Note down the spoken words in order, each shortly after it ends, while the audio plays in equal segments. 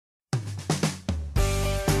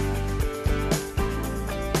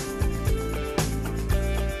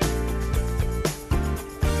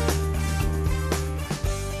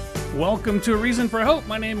Welcome to A Reason for Hope.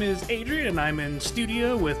 My name is Adrian, and I'm in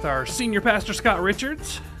studio with our senior pastor, Scott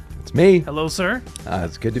Richards. It's me. Hello, sir.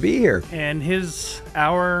 It's good to be here. And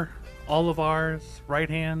all of ours,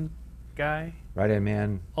 right-hand guy. Right-hand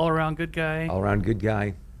man. All-around good guy. All-around good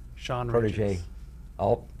guy. Sean Protege. Richards.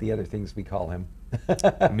 All the other things we call him.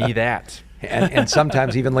 Me that. And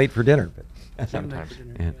sometimes even late for dinner. But Sometimes.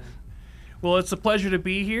 Yeah. Well, it's a pleasure to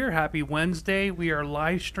be here. Happy Wednesday. We are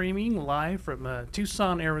live streaming live from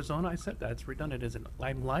Tucson, Arizona. I said that's redundant, isn't it?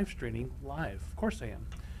 I'm live streaming live. Of course I am.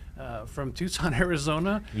 From Tucson,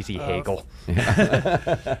 Arizona. Easy Hegel.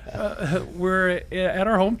 We're at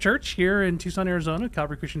our home church here in Tucson, Arizona,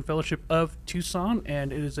 Calvary Christian Fellowship of Tucson,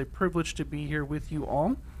 and it is a privilege to be here with you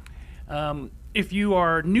all. If you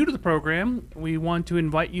are new to the program, we want to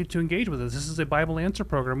invite you to engage with us. This is a Bible Answer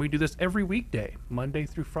program. We do this every weekday, Monday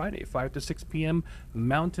through Friday, 5 to 6 p.m.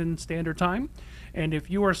 Mountain Standard Time. And if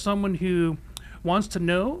you are someone who wants to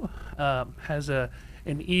know, has an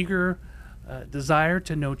eager desire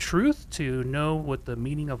to know truth, to know what the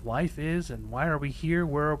meaning of life is and why are we here,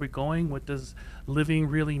 where are we going, what does living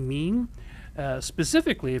really mean,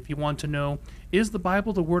 specifically if you want to know, is the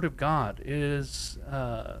Bible the Word of God? Is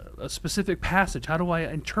a specific passage, how do I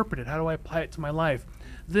interpret it? How do I apply it to my life?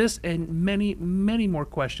 This and many, many more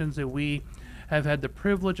questions that we have had the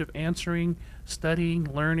privilege of answering, studying,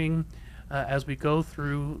 learning as we go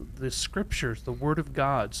through the Scriptures, the Word of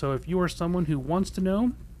God. So if you are someone who wants to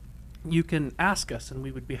know, you can ask us, and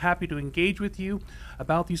we would be happy to engage with you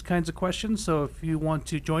about these kinds of questions. So if you want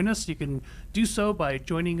to join us, you can do so by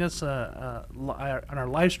joining us on our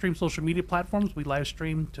live stream social media platforms. We live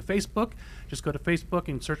stream to Facebook. Just go to Facebook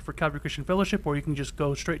and search for Calvary Christian Fellowship, or you can just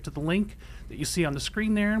go straight to the link that you see on the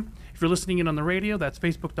screen there. If you're listening in on the radio, that's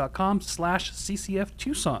facebook.com/CCF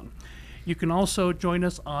Tucson. You can also join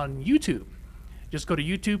us on YouTube. Just go to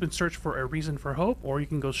YouTube and search for A Reason for Hope, or you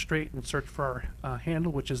can go straight and search for our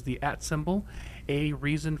handle, which is the @ A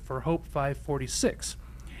Reason for Hope 546.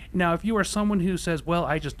 Now, if you are someone who says, well,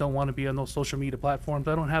 I just don't want to be on those social media platforms,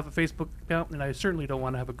 I don't have a Facebook account, and I certainly don't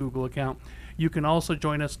want to have a Google account, you can also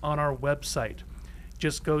join us on our website.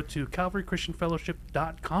 Just go to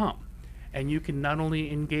calvarychristianfellowship.com, and you can not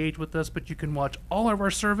only engage with us, but you can watch all of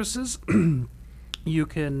our services. You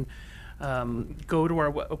can go to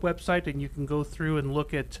our website and you can go through and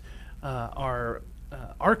look at our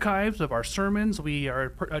archives of our sermons. We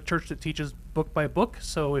are a church that teaches book by book,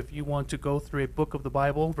 so if you want to go through a book of the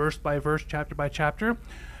Bible, verse by verse, chapter by chapter,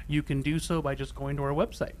 you can do so by just going to our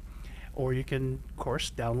website. Or you can, of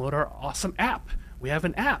course, download our awesome app. We have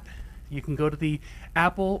an app. You can go to the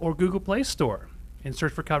Apple or Google Play Store and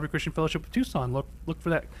search for Calvary Christian Fellowship of Tucson. Look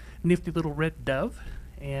for that nifty little red dove,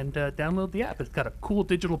 and download the app. It's got a cool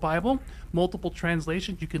digital Bible, multiple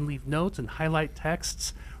translations. You can leave notes and highlight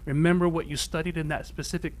texts. Remember what you studied in that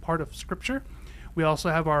specific part of Scripture. We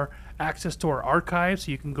also have our access to our archives,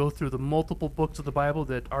 so you can go through the multiple books of the Bible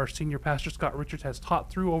that our senior pastor, Scott Richards, has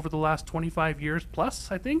taught through over the last 25 years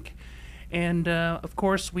plus, I think. And, of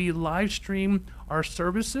course, we live stream our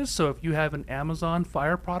services, so if you have an Amazon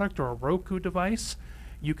Fire product or a Roku device,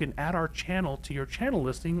 you can add our channel to your channel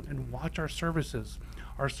listing and watch our services.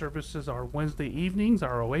 Our services are Wednesday evenings,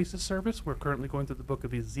 our Oasis service. We're currently going through the book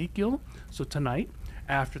of Ezekiel. So tonight,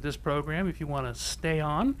 after this program, if you want to stay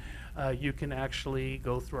on, you can actually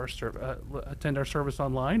go through our attend our service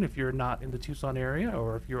online if you're not in the Tucson area,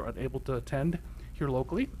 or if you're unable to attend here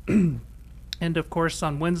locally. And of course,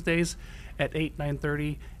 on Wednesdays at 8,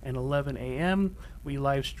 9:30, and 11 a.m., we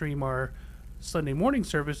live stream our Sunday morning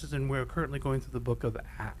services, and we're currently going through the book of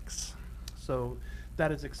Acts. So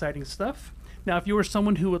that is exciting stuff. Now, if you are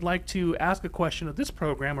someone who would like to ask a question of this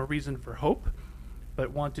program, A Reason for Hope,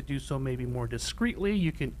 but want to do so maybe more discreetly,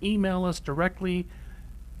 you can email us directly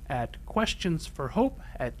at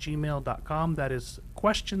questionsforhope@gmail.com. That is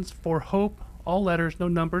questionsforhope, all letters, no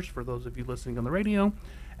numbers, for those of you listening on the radio,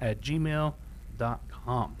 at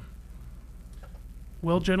gmail.com.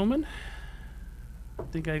 Well, gentlemen, I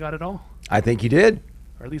think I got it all. I think you did.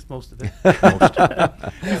 Or at least most of it.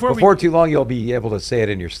 Before too long, you'll be able to say it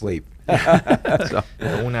in your sleep. So.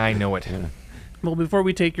 Don't I know it. Yeah. Well, before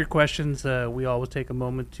we take your questions, we always take a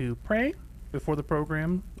moment to pray before the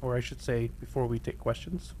program, or I should say before we take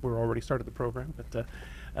questions. We're already started the program, but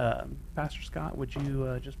Pastor Scott, would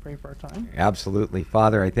you just pray for our time? Absolutely.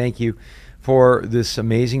 Father, I thank you for this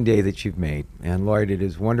amazing day that you've made. And Lord, it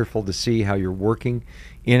is wonderful to see how you're working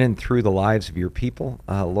in and through the lives of your people.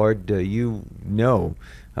 Lord, you know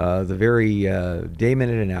the very day,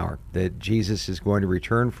 minute, and hour that Jesus is going to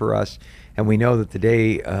return for us. And we know that the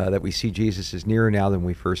day that we see Jesus is nearer now than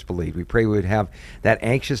we first believed. We pray we would have that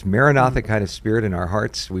anxious Maranatha kind of spirit in our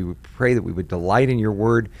hearts. We would pray that we would delight in your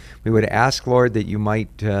word. We would ask, Lord, that you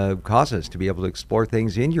might cause us to be able to explore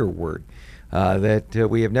things in your word that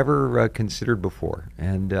we have never considered before.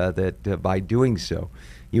 And that by doing so,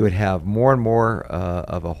 you would have more and more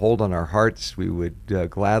of a hold on our hearts. We would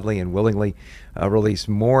gladly and willingly release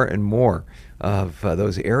more and more of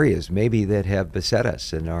those areas maybe that have beset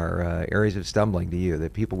us and our areas of stumbling to you,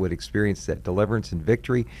 that people would experience that deliverance and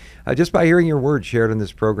victory just by hearing your word shared on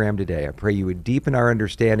this program today. I pray you would deepen our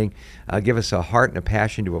understanding, give us a heart and a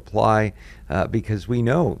passion to apply, because we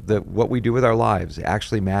know that what we do with our lives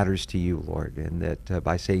actually matters to you, Lord, and that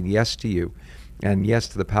by saying yes to you, and yes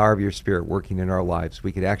to the power of your Spirit working in our lives,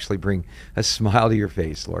 we could actually bring a smile to your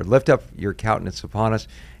face, Lord. Lift up your countenance upon us,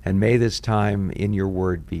 and may this time in your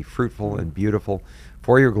word be fruitful and beautiful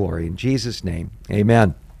for your glory. In Jesus' name,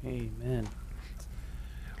 amen. Amen.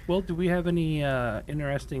 Well, do we have any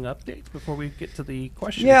interesting updates before we get to the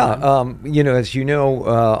question? Yeah, as you know,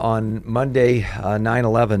 on Monday,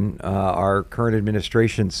 9/11, our current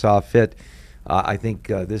administration saw fit. I think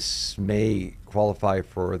this may qualify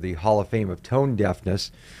for the Hall of Fame of tone deafness,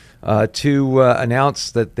 to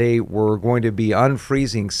announce that they were going to be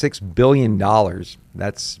unfreezing $6 billion,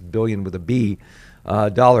 that's billion with a B,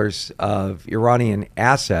 dollars of Iranian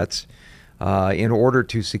assets in order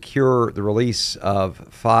to secure the release of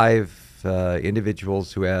 5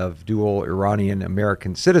 individuals who have dual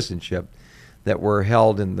Iranian-American citizenship that were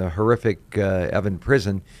held in the horrific Evin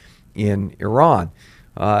prison in Iran.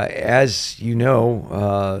 As you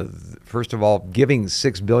know, first of all, giving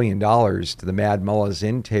 $6 billion to the Mad Mullahs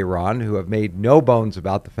in Tehran, who have made no bones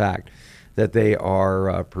about the fact that they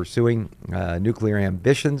are pursuing nuclear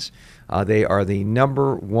ambitions. They are the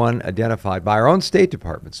number one identified by our own State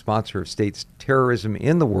Department sponsor of states terrorism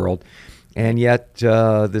in the world. And yet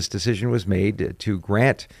this decision was made to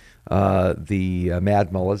grant the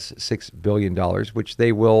Mad Mullahs $6 billion, which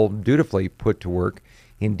they will dutifully put to work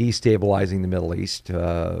in destabilizing the Middle East,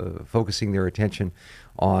 focusing their attention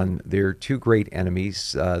on their two great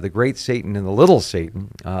enemies, the great Satan and the little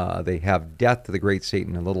Satan. They have Death to the Great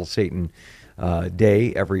Satan and Little Satan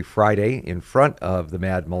Day every Friday in front of the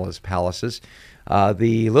Mad Mullahs' palaces.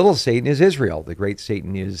 The little Satan is Israel. The great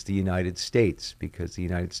Satan is the United States, because the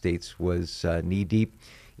United States was knee-deep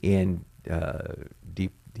in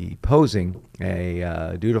deposing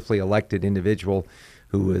a dutifully elected individual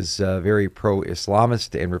who was very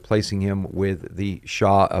pro-Islamist and replacing him with the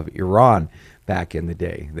Shah of Iran back in the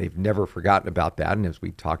day. They've never forgotten about that, and as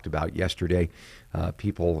we talked about yesterday,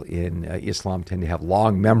 people in Islam tend to have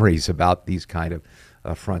long memories about these kind of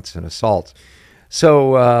affronts and assaults.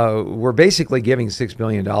 So we're basically giving $6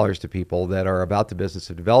 billion to people that are about the business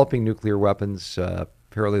of developing nuclear weapons.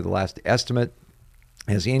 Apparently the last estimate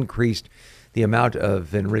has increased the amount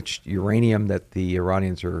of enriched uranium that the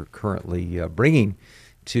Iranians are currently bringing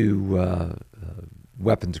to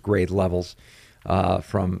weapons grade levels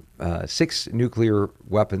from 6 nuclear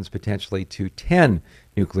weapons potentially to 10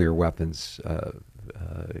 nuclear weapons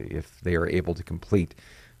if they are able to complete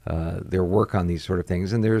their work on these sort of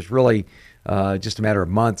things. And there's really just a matter of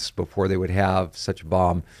months before they would have such a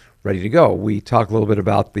bomb ready to go. We talked a little bit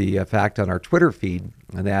about the fact on our Twitter feed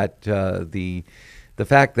that the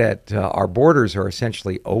fact that our borders are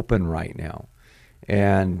essentially open right now,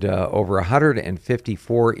 and over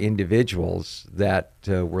 154 individuals that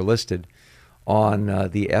were listed on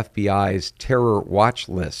the FBI's terror watch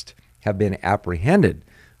list have been apprehended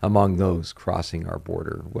among those crossing our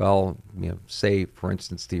border. Well, say, for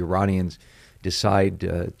instance, the Iranians decide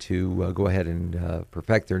to go ahead and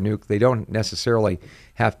perfect their nuke. They don't necessarily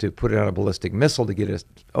have to put it on a ballistic missile to get us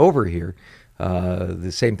over here.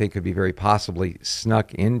 The same thing could be very possibly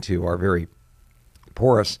snuck into our very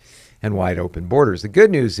porous and wide open borders. The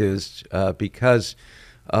good news is because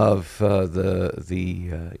of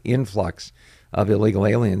the influx of illegal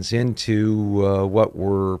aliens into what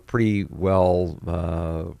were pretty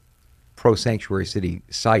well pro-sanctuary city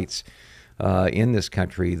sites in this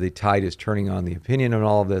country, the tide is turning on the opinion on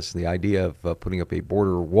all of this. The idea of putting up a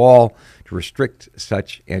border wall to restrict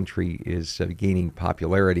such entry is gaining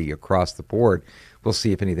popularity across the board. We'll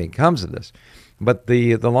see if anything comes of this. But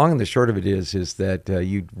the long and the short of it is that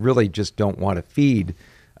you really just don't want to feed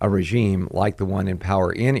a regime like the one in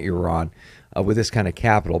power in Iran with this kind of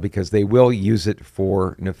capital, because they will use it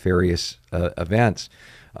for nefarious events.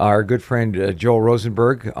 Our good friend Joel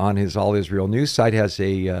Rosenberg on his All Israel News site has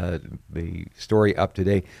a story up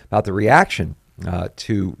today about the reaction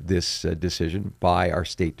to this decision by our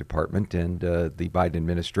State Department and the Biden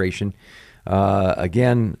administration.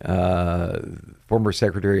 Again, former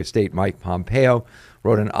Secretary of State Mike Pompeo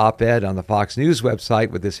wrote an op-ed on the Fox News website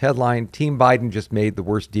with this headline, "Team Biden just made the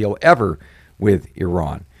worst deal ever with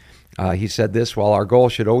Iran." He said this, "While our goal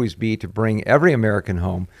should always be to bring every American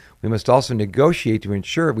home, we must also negotiate to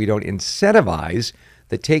ensure we don't incentivize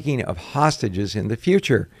the taking of hostages in the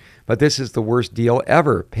future. But this is the worst deal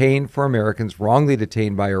ever. Paying for Americans wrongly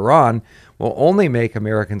detained by Iran will only make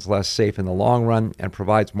Americans less safe in the long run and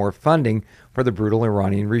provides more funding for the brutal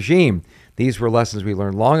Iranian regime. These were lessons we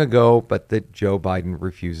learned long ago, but that Joe Biden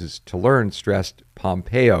refuses to learn," stressed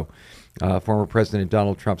Pompeo. Former President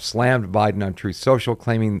Donald Trump slammed Biden on Truth Social,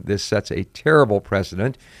 claiming this sets a terrible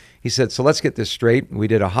precedent. He said, "So let's get this straight. We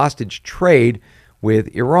did a hostage trade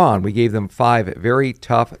with Iran. We gave them 5 very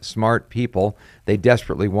tough, smart people they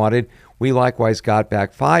desperately wanted. We likewise got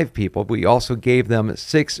back 5 people. We also gave them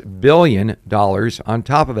 $6 billion on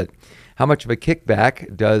top of it. How much of a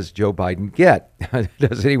kickback does Joe Biden get?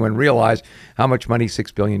 Does anyone realize how much money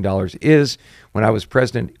 $6 billion is? When I was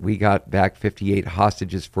president, we got back 58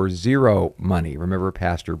 hostages for 0 money. Remember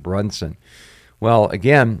Pastor Brunson?" Well,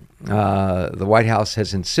 again, the White House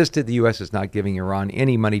has insisted the U.S. is not giving Iran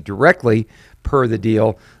any money directly per the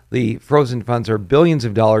deal. The frozen funds are billions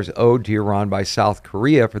of dollars owed to Iran by South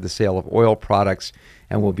Korea for the sale of oil products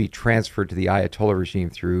and will be transferred to the Ayatollah regime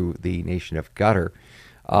through the nation of Qatar.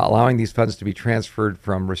 Allowing these funds to be transferred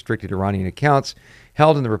from restricted Iranian accounts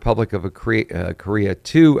held in the Republic of Korea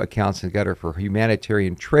to accounts in Qatar for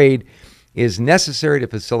humanitarian trade is necessary to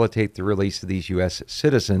facilitate the release of these U.S.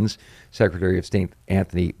 citizens, Secretary of State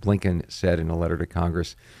Anthony Blinken said in a letter to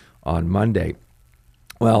Congress on Monday.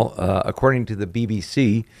 Well, according to the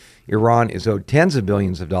BBC, Iran is owed tens of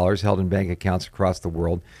billions of dollars held in bank accounts across the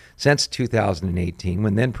world since 2018,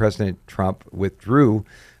 when then President Trump withdrew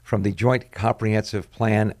from the Joint Comprehensive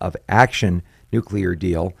Plan of Action nuclear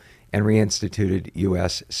deal and reinstituted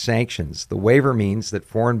U.S. sanctions. The waiver means that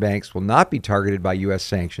foreign banks will not be targeted by U.S.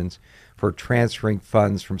 sanctions for transferring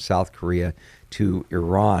funds from South Korea to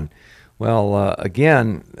Iran. Well,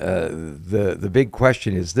 again, the big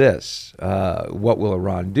question is this: what will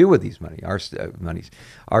Iran do with these monies?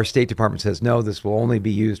 Our State Department says no. This will only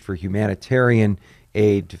be used for humanitarian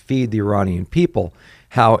aid to feed the Iranian people.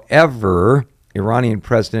 However, Iranian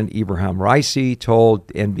President Ibrahim Raisi told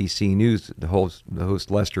NBC News, the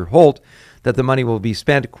host Lester Holt, that the money will be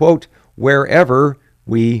spent, quote, "wherever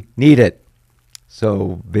we need it."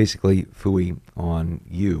 So basically, phooey on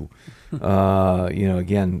you.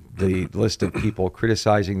 Again, the list of people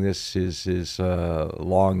criticizing this is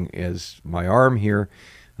long as my arm here.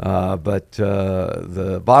 But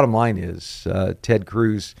the bottom line is Ted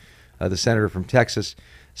Cruz, the senator from Texas,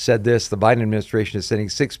 said this: "The Biden administration is sending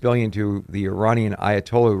 $6 billion to the Iranian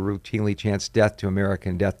Ayatollah who routinely chants death to America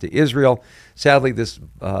and death to Israel. Sadly, this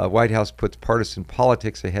White House puts partisan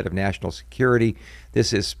politics ahead of national security.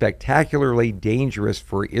 This is spectacularly dangerous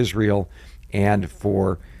for Israel and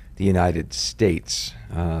for the United States."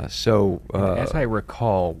 As I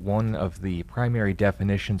recall, one of the primary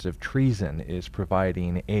definitions of treason is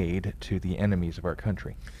providing aid to the enemies of our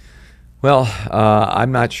country. Well,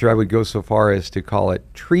 I'm not sure I would go so far as to call it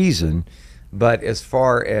treason, but as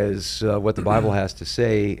far as what the Bible has to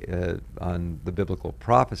say on the biblical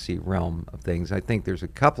prophecy realm of things, I think there's a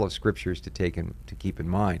couple of scriptures to keep in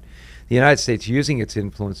mind. The United States using its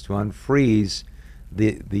influence to unfreeze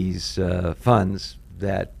these funds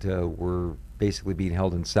that were basically being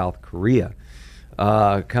held in South Korea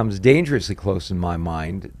comes dangerously close in my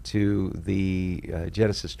mind to the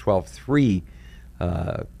Genesis 12:3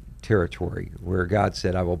 territory, where God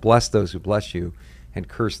said, "I will bless those who bless you and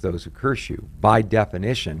curse those who curse you," by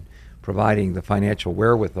definition providing the financial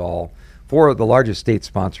wherewithal for the largest state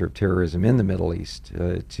sponsor of terrorism in the Middle East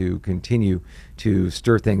to continue to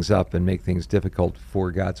stir things up and make things difficult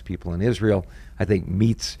for God's people in Israel, I think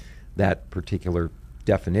meets that particular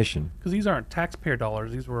definition. Because these aren't taxpayer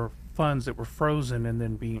dollars; these were funds that were frozen and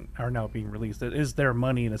then are now being released. It is their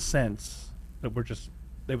money in a sense that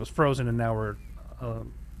it was frozen and now we're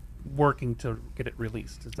working to get it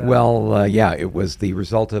released. Is that yeah, it was the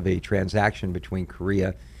result of a transaction between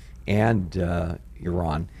Korea and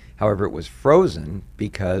Iran. However, it was frozen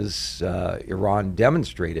because Iran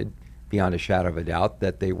demonstrated beyond a shadow of a doubt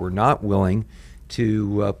that they were not willing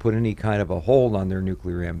to put any kind of a hold on their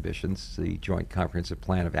nuclear ambitions. The Joint Comprehensive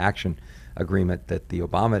Plan of Action agreement that the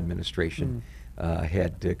Obama administration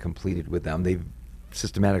had completed with them. They've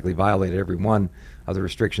systematically violated every one of the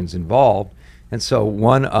restrictions involved. And so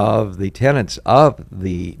one of the tenets of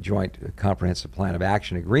the Joint Comprehensive Plan of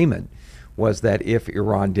Action agreement was that if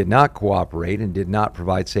Iran did not cooperate and did not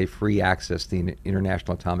provide, say, free access to the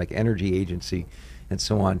International Atomic Energy Agency and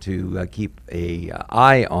so on to keep an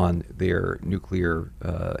eye on their nuclear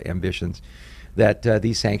ambitions, that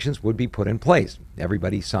these sanctions would be put in place.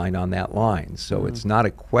 Everybody signed on that line. So it's not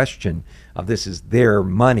a question of this is their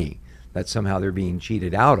money that somehow they're being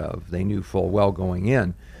cheated out of. They knew full well going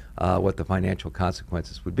in what the financial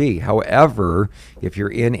consequences would be. However, if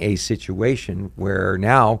you're in a situation where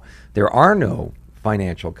now there are no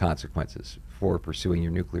financial consequences for pursuing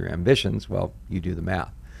your nuclear ambitions, well, you do the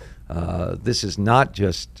math. This is not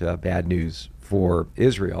just bad news for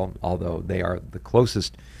Israel, although they are the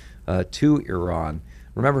closest to Iran.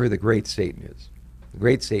 Remember who the great Satan is. The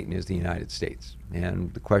great Satan is the United States.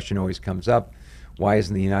 And the question always comes up, why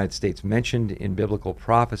isn't the United States mentioned in biblical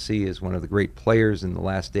prophecy as one of the great players in the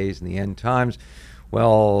last days and the end times?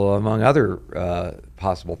 Well, among other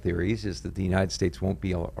possible theories is that the United States won't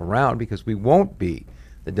be around because we won't be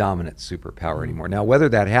the dominant superpower anymore. Now, whether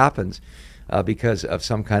that happens because of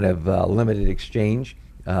some kind of limited exchange,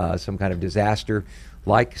 some kind of disaster,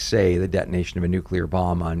 like, say, the detonation of a nuclear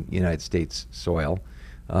bomb on United States soil,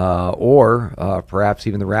 or perhaps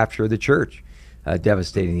even the rapture of the church,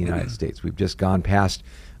 devastating the United States. We've just gone past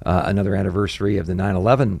another anniversary of the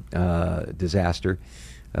 9/11 disaster.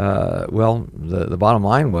 Well, the bottom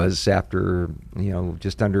line was after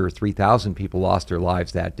just under 3,000 people lost their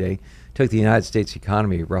lives that day, it took the United States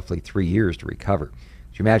economy roughly 3 years to recover.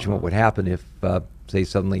 Could you imagine what would happen if, say,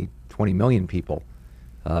 suddenly 20 million people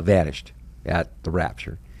vanished at the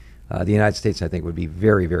rapture? The United States, I think, would be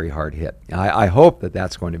very, very hard hit. I hope that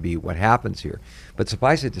that's going to be what happens here. But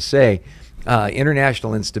suffice it to say,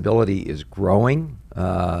 international instability is growing.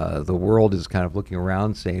 The world is kind of looking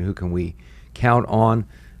around saying, who can we count on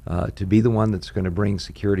to be the one that's going to bring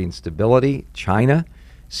security and stability? China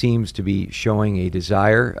seems to be showing a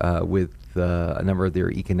desire with a number of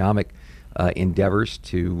their economic endeavors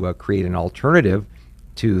to create an alternative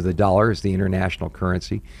to the dollar as the international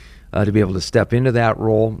currency, to be able to step into that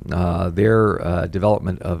role. Their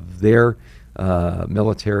development of their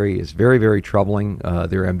military is very, very troubling.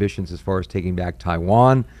 Their ambitions as far as taking back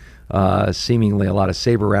Taiwan, seemingly a lot of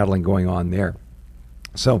saber rattling going on there.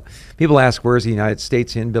 So people ask, where is the United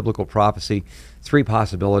States in biblical prophecy? 3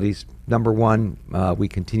 possibilities. Number one, we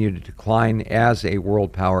continue to decline as a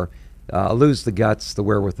world power, lose the guts, the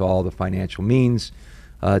wherewithal, the financial means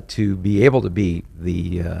to be able to be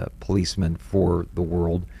the policeman for the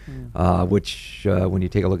world, which when you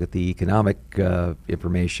take a look at the economic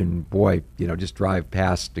information, boy, just drive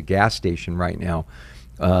past a gas station right now.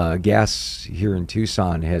 Gas here in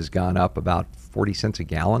Tucson has gone up about 40 cents a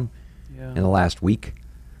gallon in the last week.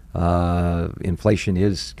 Inflation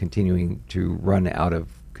is continuing to run out of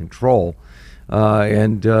control.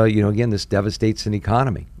 And again, this devastates an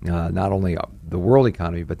economy, not only the world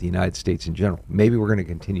economy, but the United States in general. Maybe we're going to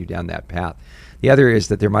continue down that path. The other is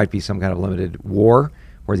that there might be some kind of limited war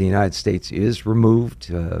where the United States is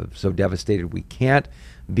removed, so devastated we can't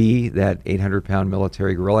be that 800-pound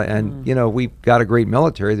military gorilla. And, we've got a great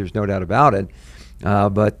military, there's no doubt about it.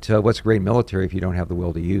 But what's a great military if you don't have the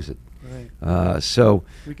will to use it? Right. So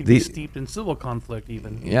we could be steeped in civil conflict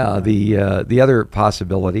even. Yeah, the other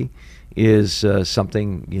possibility is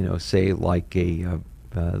something, say like the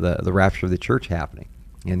rapture of the church happening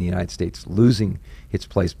and the United States losing its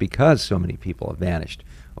place because so many people have vanished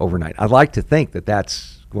overnight. I'd like to think that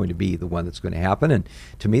that's going to be the one that's going to happen, and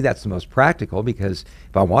to me that's the most practical, because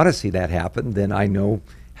if I want to see that happen, then I know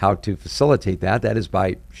how to facilitate that. That is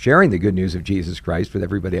by sharing the good news of Jesus Christ with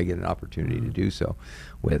everybody I get an opportunity to do so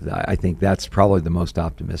with. I think that's probably the most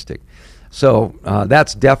optimistic. So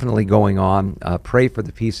that's definitely going on. Pray for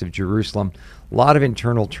the peace of Jerusalem. A lot of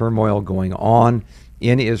internal turmoil going on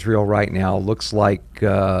in Israel right now. Looks like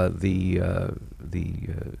the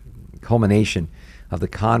culmination of the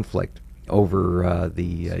conflict over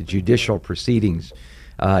the judicial proceedings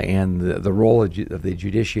and the role of the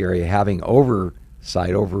judiciary having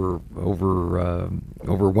oversight,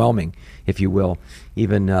 overwhelming, if you will,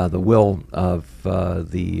 even the will of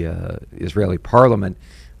the Israeli parliament.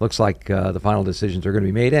 Looks like the final decisions are going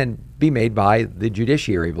to be made by the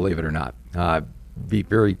judiciary, believe it or not. Be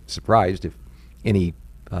very surprised if any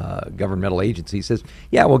governmental agency says,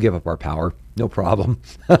 yeah, we'll give up our power, no problem.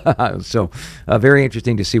 So very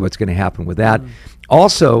interesting to see what's going to happen with that.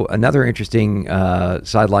 Also, another interesting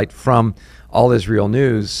sidelight from All Israel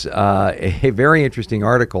News, a very interesting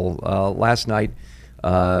article. Last night,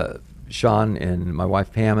 Sean and my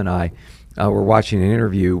wife Pam and I were watching an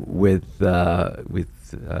interview with the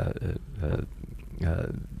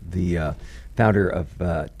founder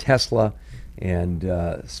of Tesla and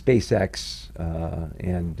SpaceX,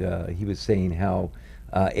 and he was saying how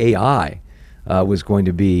AI was going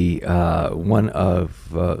to be one of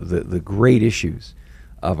the great issues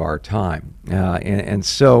of our time. And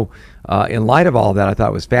so, in light of all that, I thought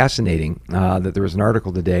it was fascinating that there was an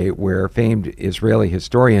article today where famed Israeli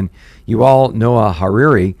historian Yuval Noah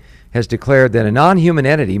Harari has declared that a non-human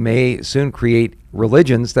entity may soon create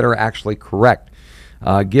religions that are actually correct.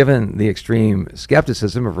 Given the extreme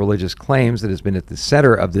skepticism of religious claims that has been at the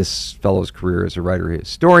center of this fellow's career as a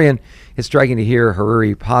writer-historian, it's striking to hear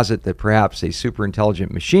Harari posit that perhaps a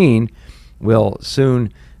superintelligent machine will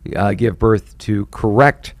soon give birth to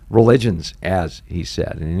correct religions, as he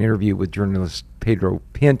said. In an interview with journalist Pedro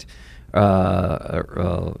Pint a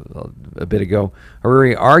bit ago,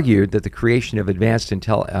 Harari argued that the creation of advanced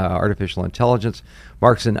artificial intelligence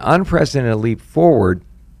marks an unprecedented leap forward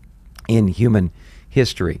in human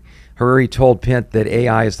history. Harari told Pint that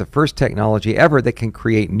AI is the first technology ever that can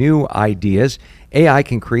create new ideas. AI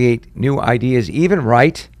can create new ideas, even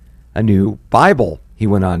write a new Bible, he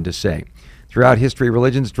went on to say. Throughout history,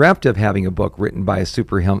 religions dreamt of having a book written by a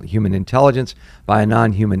superhuman intelligence, by a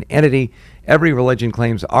non-human entity. Every religion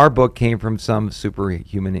claims our book came from some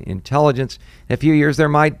superhuman intelligence. In a few years, there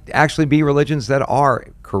might actually be religions that are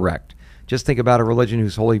correct. Just think about a religion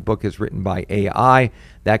whose holy book is written by AI.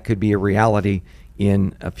 That could be a reality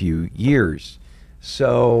in a few years.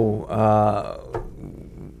 So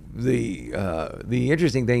the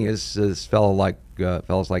interesting thing is this fellows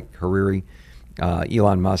like Harari,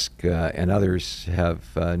 Elon Musk, and others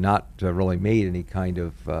have not really made any kind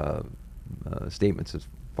of statements as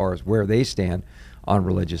far as where they stand on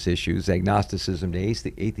religious issues. Agnosticism to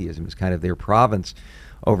atheism is kind of their province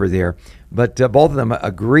over there. But both of them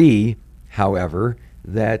agree, however,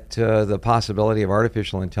 that the possibility of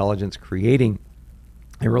artificial intelligence creating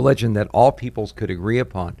a religion that all peoples could agree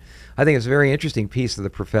upon. I think it's a very interesting piece of the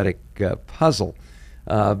prophetic puzzle.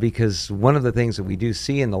 Because one of the things that we do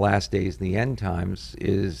see in the last days and the end times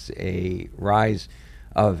is a rise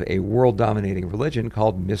of a world-dominating religion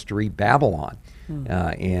called Mystery Babylon.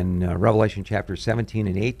 In Revelation chapter 17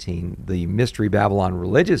 and 18, the Mystery Babylon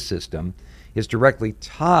religious system is directly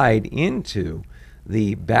tied into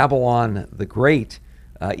the Babylon the Great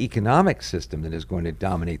economic system that is going to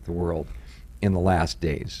dominate the world in the last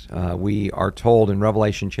days. We are told in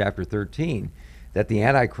Revelation chapter 13 that the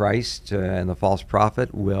Antichrist and the false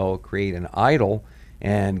prophet will create an idol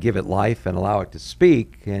and give it life and allow it to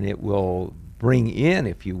speak, and it will bring in,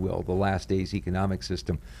 if you will, the last days economic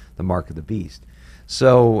system, the mark of the beast.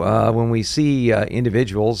 So when we see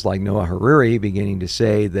individuals like Noah Harari beginning to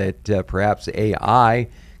say that perhaps AI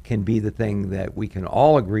can be the thing that we can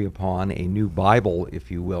all agree upon, a new Bible,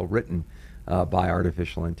 if you will, written by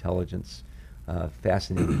artificial intelligence,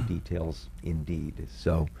 fascinating details indeed.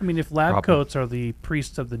 So, I mean, if lab coats are the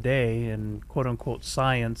priests of the day and quote-unquote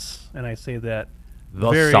science, and I say that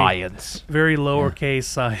science, very lowercase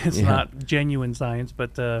science, not genuine science,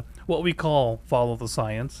 but what we call follow the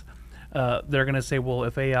science, they're going to say, well,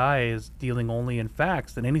 if AI is dealing only in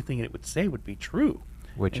facts, then anything it would say would be true.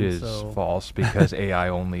 Which is false, because AI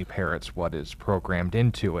only parrots what is programmed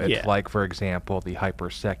into it. Yeah. Like, for example, the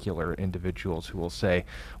hyper-secular individuals who will say,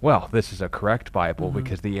 well, this is a correct Bible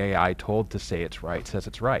because the AI told to say it's right says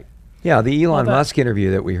it's right. Yeah, the Elon Musk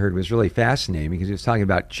interview that we heard was really fascinating because he was talking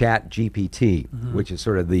about Chat GPT, which is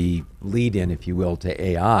sort of the lead-in, if you will, to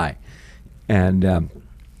AI. And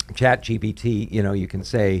Chat GPT, you can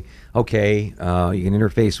say, okay, you can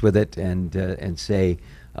interface with it and say,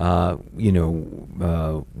 what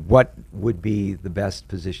would be the best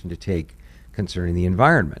position to take concerning the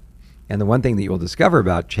environment. And the one thing that you'll discover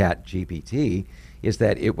about Chat GPT is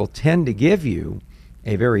that it will tend to give you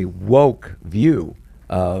a very woke view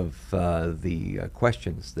of the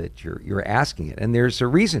questions that you're asking it. And there's a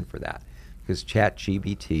reason for that, because Chat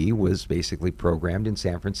GPT was basically programmed in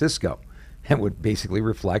San Francisco and would basically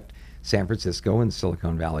reflect San Francisco and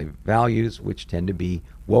Silicon Valley values, which tend to be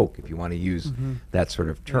woke, if you want to use that sort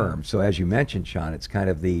of term. Yeah. So as you mentioned, Sean, it's kind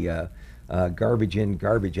of the garbage in,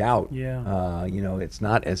 garbage out. Yeah. It's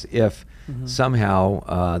not as if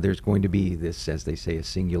somehow there's going to be this, as they say, a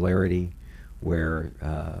singularity where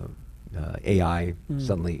AI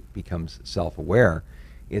suddenly becomes self-aware.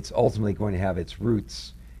 It's ultimately going to have its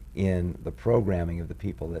roots in the programming of the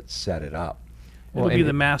people that set it up. It'll be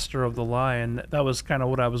the master of the lie, and that was kind of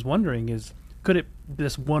what I was wondering is, could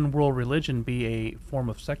this one world religion be a form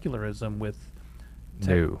of secularism with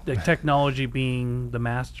the technology being the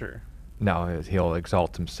master? No, he'll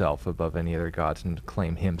exalt himself above any other gods and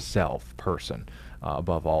claim himself person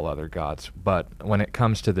above all other gods. But when it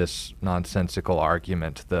comes to this nonsensical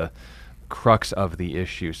argument, the crux of the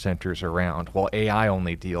issue centers around, well, AI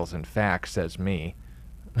only deals in facts, says me.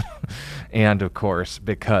 And of course,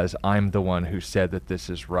 because I'm the one who said that this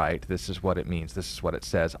is right, this is what it means, this is what it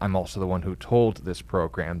says, I'm also the one who told this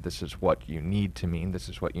program this is what you need to mean, this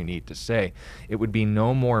is what you need to say. It would be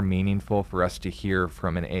no more meaningful for us to hear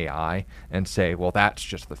from an AI and say, well, that's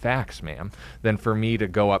just the facts, ma'am, than for me to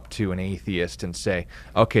go up to an atheist and say,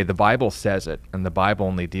 okay, the Bible says it, and the Bible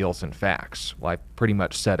only deals in facts. Well, I pretty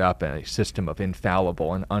much set up a system of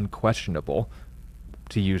infallible and unquestionable,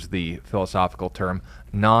 to use the philosophical term,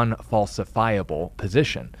 non-falsifiable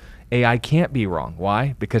position. AI can't be wrong.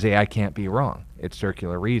 Why? Because AI can't be wrong. It's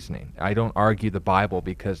circular reasoning. I don't argue the Bible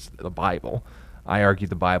because the Bible. I argue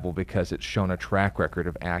the Bible because it's shown a track record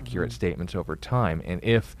of accurate statements over time. And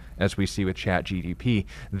if, as we see with ChatGPT,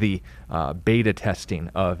 the beta testing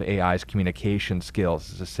of AI's communication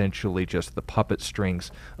skills is essentially just the puppet strings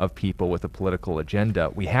of people with a political agenda,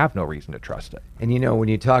 we have no reason to trust it. And when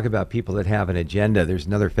you talk about people that have an agenda, there's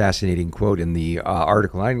another fascinating quote in the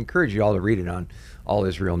article. I encourage you all to read it on All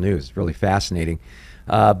Israel News. It's really fascinating.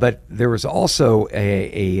 But there was also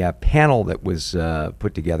a panel that was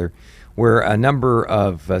put together where a number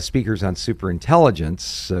of speakers on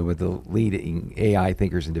superintelligence with the leading AI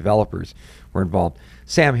thinkers and developers were involved.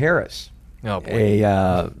 Sam Harris,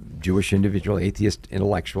 a Jewish individual, atheist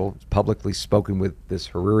intellectual, publicly spoken with this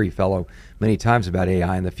Hariri fellow many times about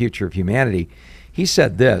AI and the future of humanity. He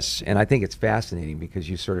said this, and I think it's fascinating because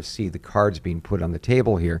you sort of see the cards being put on the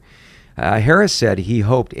table here. Harris said he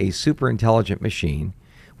hoped a superintelligent machine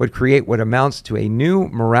would create what amounts to a new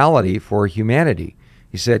morality for humanity.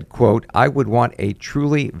 He said, quote, I would want a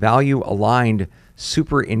truly value-aligned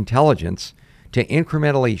superintelligence to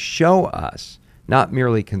incrementally show us, not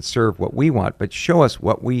merely conserve what we want, but show us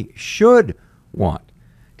what we should want,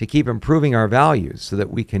 to keep improving our values so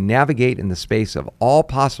that we can navigate in the space of all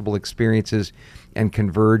possible experiences and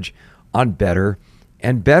converge on better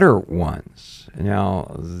and better ones.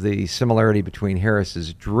 Now, the similarity between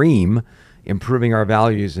Harris's dream, improving our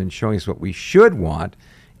values and showing us what we should want,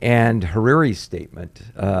 and Hariri's statement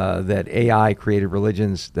that AI created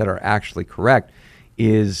religions that are actually correct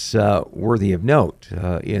is worthy of note.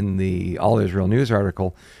 In the All Israel News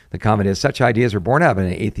article, the comment is, such ideas are born out of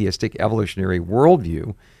an atheistic evolutionary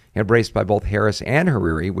worldview embraced by both Harris and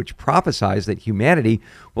Hariri, which prophesies that humanity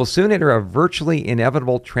will soon enter a virtually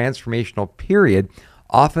inevitable transformational period,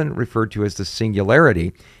 often referred to as the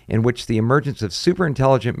singularity, in which the emergence of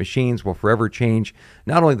superintelligent machines will forever change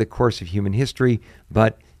not only the course of human history,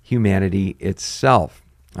 but humanity itself.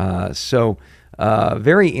 So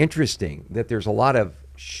very interesting that there's a lot of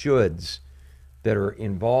shoulds that are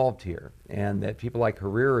involved here, and that people like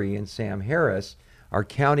Hariri and Sam Harris are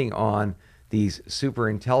counting on these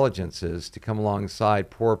superintelligences to come alongside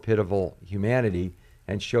poor, pitiful humanity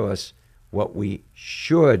and show us what we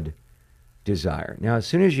should desire. Now, as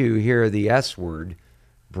soon as you hear the S word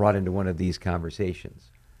brought into one of these conversations,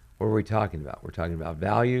 what are we talking about? We're talking about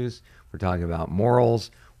values, we're talking about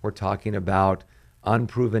morals, we're talking about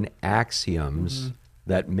unproven axioms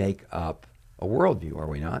that make up a worldview, are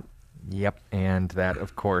we not? Yep, and that,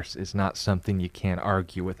 of course, is not something you can't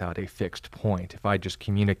argue without a fixed point. If I just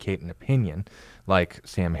communicate an opinion, like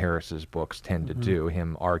Sam Harris's books tend to do,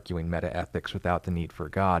 him arguing metaethics without the need for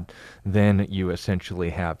God, then you essentially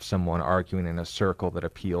have someone arguing in a circle that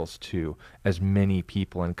appeals to as many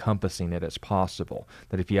people encompassing it as possible.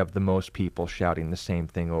 That if you have the most people shouting the same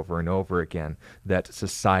thing over and over again, that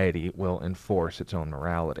society will enforce its own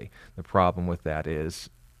morality. The problem with that is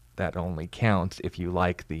that only counts if you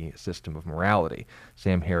like the system of morality.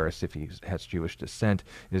 Sam Harris, if he has Jewish descent,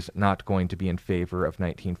 is not going to be in favor of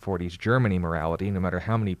 1940s Germany morality, no matter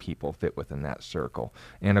how many people fit within that circle.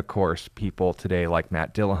 And of course, people today like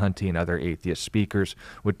Matt Dillahunty and other atheist speakers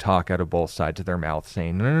would talk out of both sides of their mouth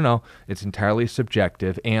saying, no, it's entirely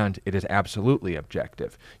subjective and it is absolutely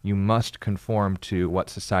objective. You must conform to what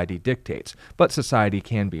society dictates. But society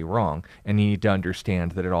can be wrong, and you need to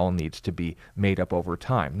understand that it all needs to be made up over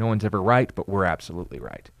time. No one's ever right, but we're absolutely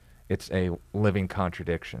right. It's a living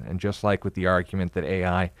contradiction. And just like with the argument that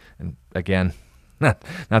AI, and again, not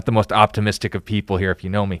the most optimistic of people here if you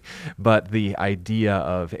know me, but the idea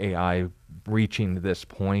of AI reaching this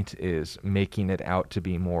point is making it out to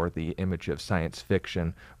be more the image of science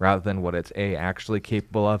fiction rather than what it's actually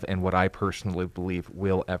capable of and what I personally believe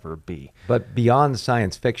will ever be. But beyond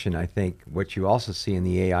science fiction, I think what you also see in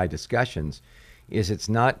the AI discussions is it's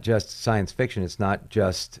not just science fiction, it's not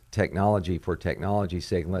just technology for technology's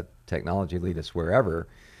sake, let technology lead us wherever.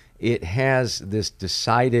 It has this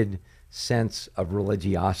decided sense of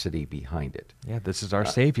religiosity behind it. Yeah, this is our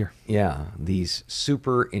savior. Yeah, these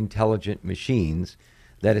super intelligent machines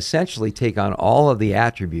that essentially take on all of the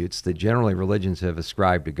attributes that generally religions have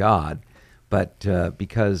ascribed to God, but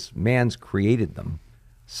because man's created them,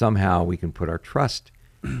 somehow we can put our trust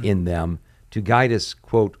in them to guide us,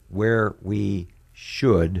 quote, where we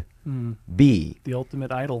should be. The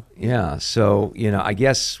ultimate idol. Yeah, so, I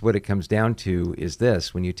guess what it comes down to is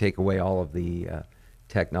this: when you take away all of the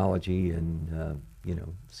technology and,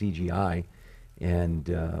 CGI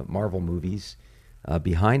and Marvel movies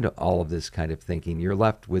behind all of this kind of thinking, you're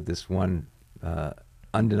left with this one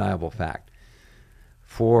undeniable fact.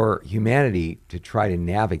 For humanity to try to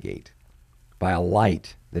navigate by a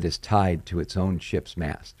light that is tied to its own ship's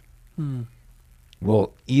mast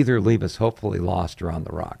will either leave us hopefully lost or on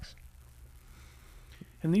the rocks.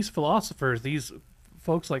 And these philosophers, these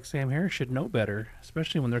folks like Sam Harris should know better,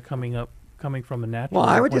 especially when they're coming from a natural. Well,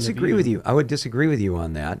 I would point of disagree view. with you. I would disagree with you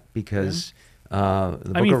on that because the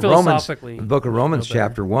I mean, book of Romans, philosophically, the book of they Romans, know better.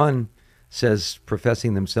 chapter 1 says,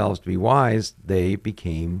 professing themselves to be wise, they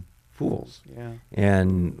became fools. Yeah.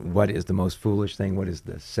 And what is the most foolish thing? What is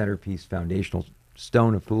the centerpiece, foundational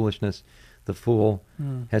stone of foolishness? The fool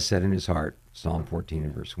has said in his heart, Psalm 14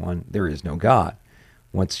 and verse 1, there is no God.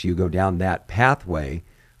 Once you go down that pathway,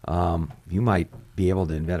 you might be able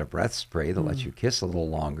to invent a breath spray that lets you kiss a little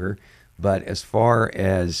longer. But as far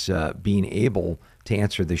as being able to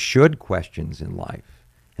answer the should questions in life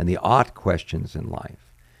and the ought questions in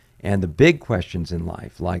life and the big questions in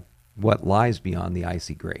life, like what lies beyond the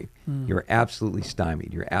icy grave, you're absolutely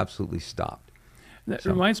stymied. You're absolutely stopped. That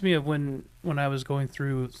So- reminds me of when I was going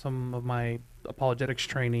through some of my apologetics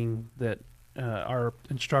training that our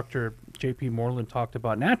instructor, J.P. Moreland, talked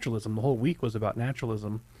about naturalism. The whole week was about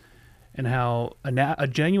naturalism and how a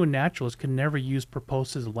genuine naturalist can never use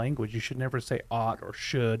purposive language. You should never say ought or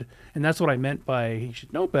should. And that's what I meant by he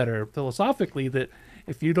should know better philosophically, that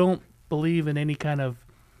if you don't believe in any kind of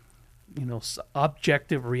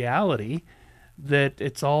objective reality, that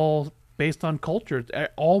it's all based on culture.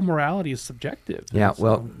 All morality is subjective. Yeah,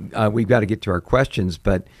 So- well, we've got to get to our questions,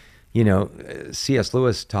 but, C.S.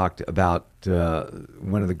 Lewis talked about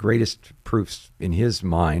one of the greatest proofs in his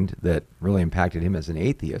mind that really impacted him as an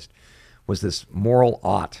atheist was this moral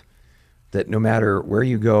ought, that no matter where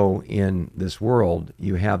you go in this world,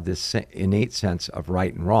 you have this innate sense of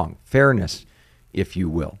right and wrong, fairness, if you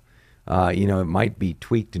will. It might be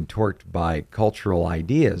tweaked and torqued by cultural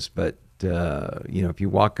ideas, but if you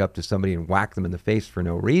walk up to somebody and whack them in the face for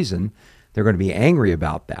no reason, they're going to be angry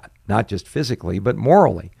about that, not just physically, but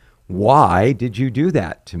morally. Why did you do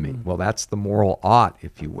that to me? Well, that's the moral ought,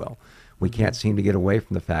 if you will. We can't seem to get away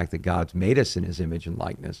from the fact that God's made us in his image and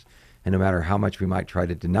likeness. And no matter how much we might try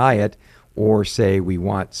to deny it or say we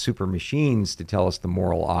want super machines to tell us the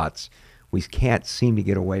moral oughts, we can't seem to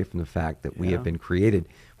get away from the fact that we have been created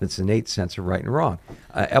with this innate sense of right and wrong.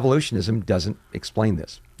 Evolutionism doesn't explain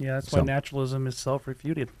this. Yeah, that's why So- naturalism is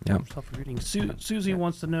self-refuted. Yeah. Self-refuting. Susie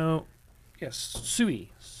wants to know. Yes, Suey.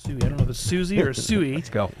 I don't know if it's Susie or Suey. Let's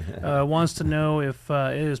go. Wants to know if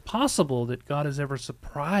it is possible that God is ever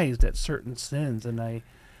surprised at certain sins, and I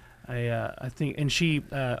think, and she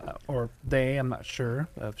or they, I'm not sure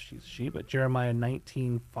if she's she, but Jeremiah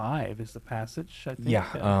 19:5 is the passage. I think.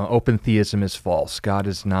 Yeah, open theism is false. God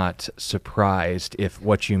is not surprised if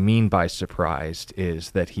what you mean by surprised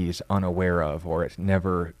is that he's unaware of or it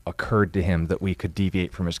never occurred to him that we could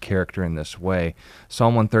deviate from his character in this way.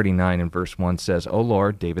 Psalm 139 and verse 1 says, O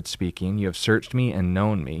Lord, David speaking, you have searched me and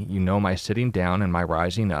known me. You know my sitting down and my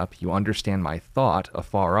rising up. You understand my thought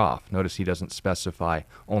afar off. Notice he doesn't specify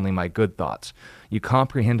only my good thoughts. You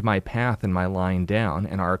comprehend my path and my lying down,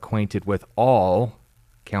 and are acquainted with all,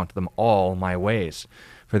 count them all, my ways.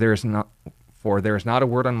 For there is not a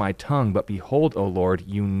word on my tongue, but behold, O Lord,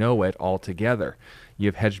 you know it altogether. You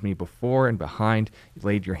have hedged me before and behind. You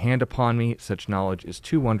laid your hand upon me. Such knowledge is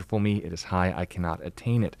too wonderful me. It is high. I cannot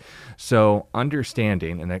attain it. So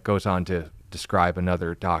understanding, and it goes on to describe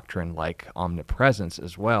another doctrine like omnipresence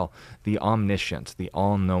as well. The omniscience, the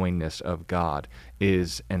all-knowingness of God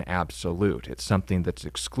is an absolute. It's something that's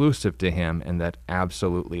exclusive to him and that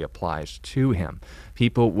absolutely applies to him.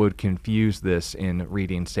 People would confuse this in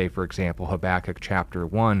reading, say, for example, Habakkuk chapter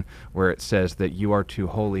 1, where it says that you are too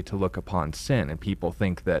holy to look upon sin. And people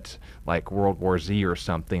think that, like World War Z or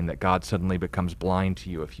something, that God suddenly becomes blind to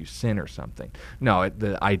you if you sin or something. No,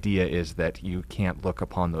 the idea is that you can't look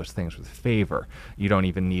upon those things with favor. You don't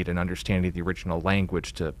even need an understanding of the original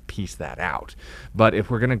language to piece that out. But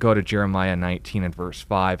if we're going to go to Jeremiah 19 and verse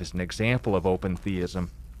 5 as an example of open theism,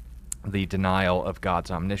 the denial of God's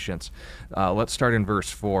omniscience. Let's start in verse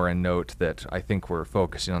 4 and note that I think we're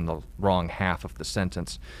focusing on the wrong half of the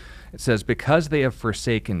sentence. It says, because they have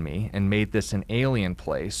forsaken me and made this an alien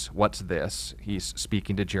place. What's this? He's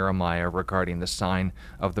speaking to Jeremiah regarding the sign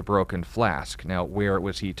of the broken flask. Now, where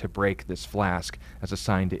was he to break this flask as a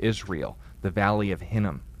sign to Israel? The valley of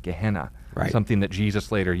Hinnom, Gehenna, Right. something that Jesus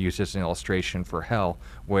later used as an illustration for hell,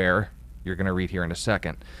 where, you're going to read here in a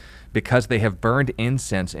second, because they have burned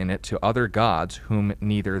incense in it to other gods, whom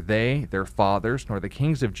neither they, their fathers, nor the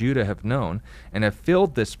kings of Judah have known, and have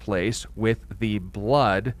filled this place with the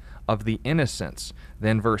blood of the innocents.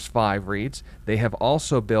 Then verse 5 reads, they have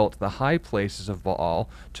also built the high places of Baal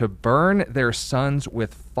to burn their sons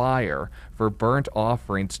with fire for burnt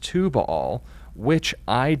offerings to Baal, which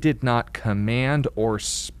I did not command or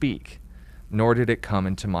speak, nor did it come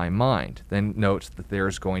into my mind. Then notes that there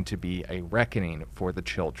is going to be a reckoning for the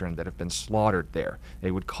children that have been slaughtered there.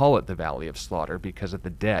 They would call it the Valley of Slaughter because of the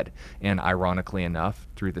dead. And ironically enough,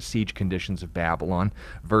 through the siege conditions of Babylon,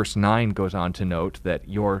 verse 9 goes on to note that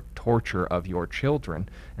your torture of your children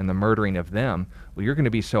and the murdering of them, well, you're going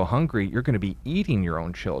to be so hungry, you're going to be eating your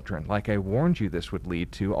own children, like I warned you this would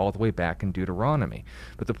lead to all the way back in Deuteronomy.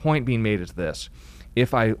 But the point being made is this.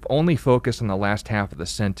 If I only focus on the last half of the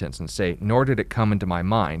sentence and say, nor did it come into my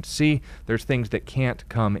mind, see, there's things that can't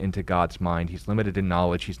come into God's mind. He's limited in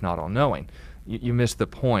knowledge. He's not all-knowing. You miss the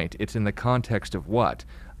point. It's in the context of what?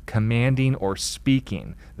 Commanding or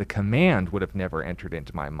speaking. The command would have never entered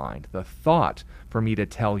into my mind. The thought for me to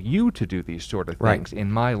tell you to do these sort of things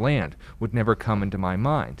in my land would never come into my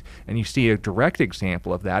mind. And you see a direct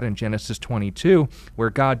example of that in Genesis 22, where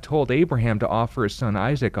God told Abraham to offer his son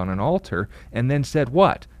Isaac on an altar, and then said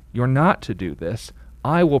what? You're not to do this.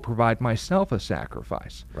 I will provide myself a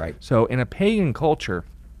sacrifice. Right. So in a pagan culture,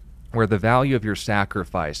 where the value of your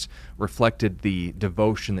sacrifice reflected the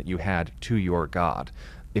devotion that you had to your God,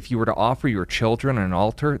 if you were to offer your children on an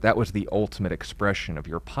altar, that was the ultimate expression of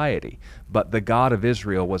your piety. But the God of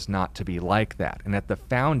Israel was not to be like that. And at the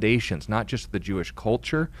foundations, not just the Jewish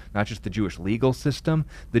culture, not just the Jewish legal system,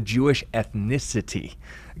 the Jewish ethnicity,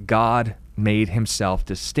 God made himself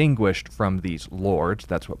distinguished from these lords,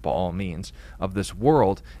 that's what Baal means, of this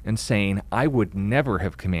world, and saying, I would never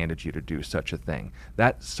have commanded you to do such a thing.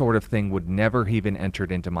 That sort of thing would never even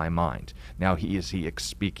entered into my mind. Now, is he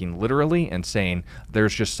speaking literally and saying,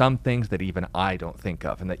 there's just some things that even I don't think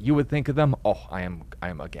of, and that you would think of them? Oh, I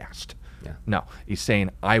am aghast. Yeah. No, he's saying,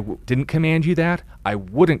 didn't command you that. I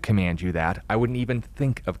wouldn't command you that. I wouldn't even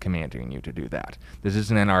think of commanding you to do that. This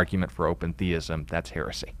isn't an argument for open theism. That's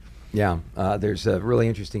heresy. Yeah, there's a really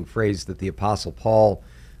interesting phrase that the Apostle Paul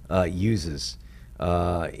uses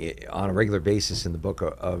on a regular basis in the book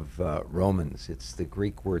of Romans. It's the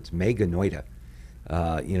Greek words meganoita.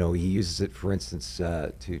 He uses it, for instance,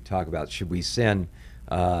 to talk about should we sin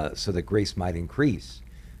so that grace might increase.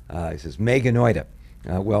 He says meganoita.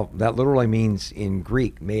 Well, that literally means in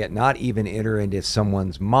Greek, may it not even enter into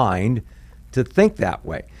someone's mind to think that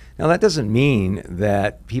way. Now, that doesn't mean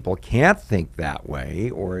that people can't think that way,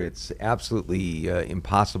 or it's absolutely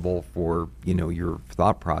impossible for your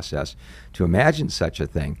thought process to imagine such a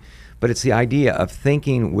thing. But it's the idea of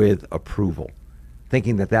thinking with approval,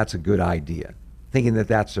 thinking that that's a good idea, thinking that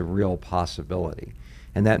that's a real possibility.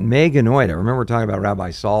 And that meganoita, remember we're talking about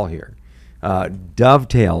Rabbi Saul here,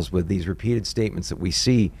 dovetails with these repeated statements that we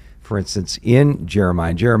see, for instance, in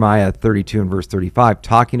Jeremiah 32 and verse 35,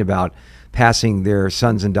 talking about passing their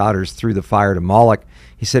sons and daughters through the fire to Moloch.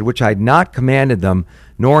 He said, which I had not commanded them,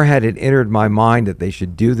 nor had it entered my mind that they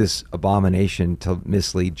should do this abomination to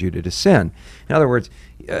mislead Judah to sin. In other words,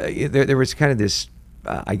 there was kind of this,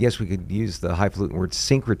 I guess we could use the highfalutin word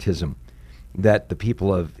syncretism that the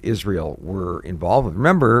people of Israel were involved with.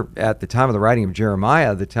 Remember, at the time of the writing of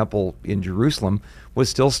Jeremiah, the temple in Jerusalem was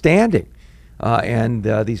still standing. And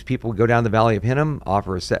these people would go down the valley of Hinnom,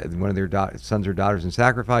 offer one of their sons or daughters in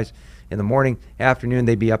sacrifice. In the morning, afternoon,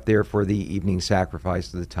 they'd be up there for the evening sacrifice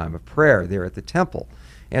to the time of prayer there at the temple.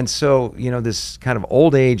 And so, this kind of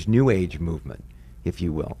old age, new age movement, if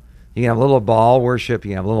you will. You can have a little Baal worship, you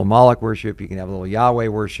can have a little Moloch worship, you can have a little Yahweh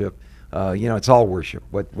worship. It's all worship.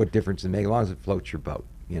 What difference does it make as long as it floats your boat?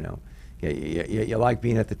 You like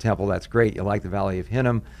being at the temple, that's great. You like the Valley of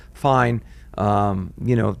Hinnom, fine.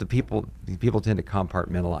 The people tend to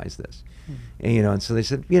compartmentalize this. And so they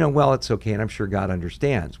said, well, it's okay, and I'm sure God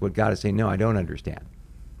understands. What God is saying, no, I don't understand.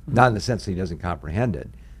 Not in the sense that he doesn't comprehend it,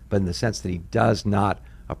 but in the sense that he does not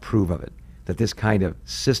approve of it. That this kind of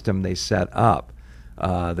system they set up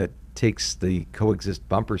that takes the coexist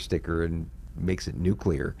bumper sticker and makes it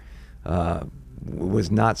nuclear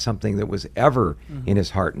was not something that was ever in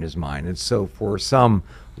his heart and his mind. And so for some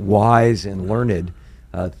wise and learned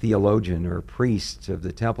theologian or priest of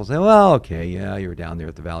the temple say, well, okay, yeah, you're down there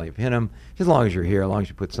at the Valley of Hinnom. As long as you're here, as long as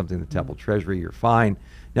you put something in the temple treasury, you're fine.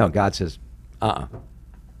 No, God says,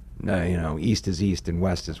 no, east is east and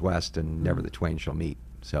west is west, and never the twain shall meet.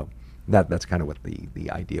 So that's kind of what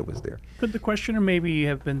the idea was there. Could the questioner maybe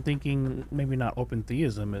have been thinking, maybe not open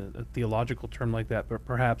theism, a theological term like that, but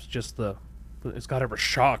perhaps just is God ever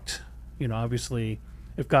shocked? Obviously,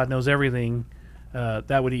 if God knows everything,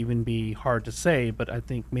 that would even be hard to say, but I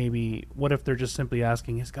think maybe, what if they're just simply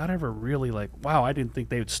asking, is God ever really like, wow, I didn't think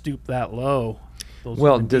they would stoop that low?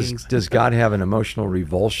 Well, does God have an emotional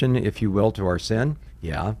revulsion, if you will, to our sin?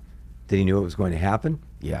 Yeah. Did he know it was going to happen?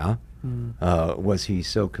 Yeah. Was he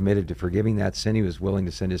so committed to forgiving that sin he was willing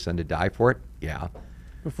to send his son to die for it? Yeah.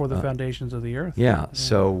 Before the foundations of the earth. Yeah.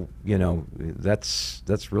 So,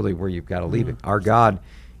 that's really where you've got to leave it. Our God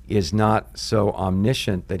is not so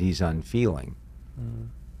omniscient that he's unfeeling.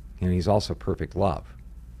 And he's also perfect love.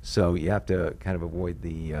 So you have to kind of avoid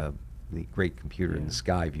the great computer in the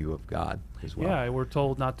sky view of God as well. Yeah, we're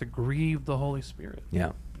told not to grieve the Holy Spirit.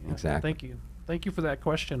 Yeah, exactly. Thank you. Thank you for that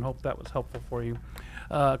question. Hope that was helpful for you.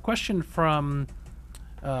 Question from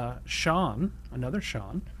Sean, another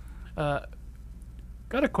Sean. Got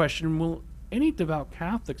a question. Will any devout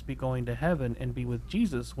Catholics be going to heaven and be with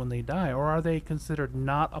Jesus when they die, or are they considered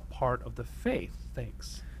not a part of the faith?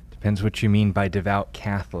 Thanks. Depends what you mean by devout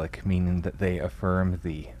Catholic, meaning that they affirm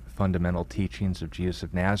the fundamental teachings of Jesus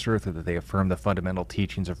of Nazareth, or that they affirm the fundamental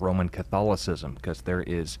teachings of Roman Catholicism, because there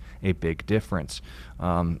is a big difference.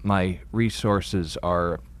 My resources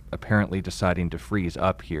are apparently deciding to freeze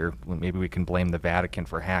up here. Maybe we can blame the Vatican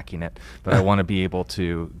for hacking it, but I want to be able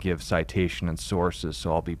to give citation and sources,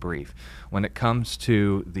 so I'll be brief. When it comes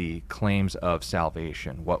to the claims of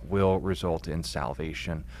salvation, what will result in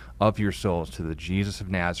salvation of your souls to the Jesus of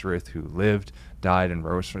Nazareth, who lived, died, and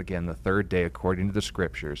rose again the third day according to the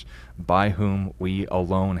Scriptures, by whom we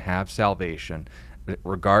alone have salvation,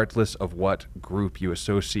 regardless of what group you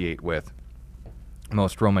associate with.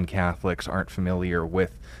 Most Roman Catholics aren't familiar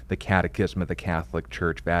with the Catechism of the Catholic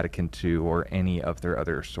Church, Vatican II, or any of their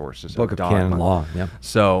other sources Book of of Canon dogma. Law, yeah.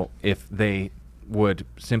 So if they would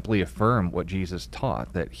simply affirm what Jesus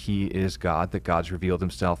taught, that he is God, that God's revealed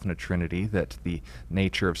himself in a Trinity, that the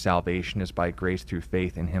nature of salvation is by grace through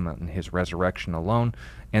faith in him and his resurrection alone,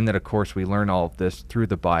 and that, of course, we learn all of this through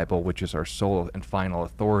the Bible, which is our sole and final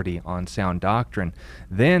authority on sound doctrine,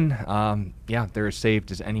 then, they're as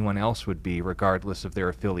saved as anyone else would be, regardless of their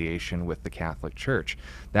affiliation with the Catholic Church.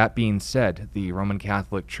 That being said, the Roman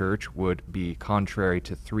Catholic Church would be contrary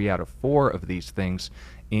to 3 out of 4 of these things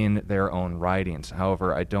in their own writings.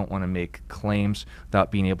 However, I don't want to make claims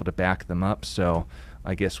without being able to back them up, so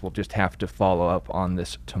I guess we'll just have to follow up on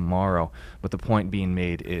this tomorrow. But the point being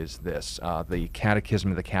made is this. The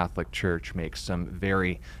Catechism of the Catholic Church makes some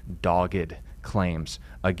very dogged claims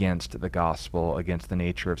against the gospel, against the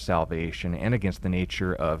nature of salvation, and against the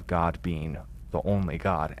nature of God being the only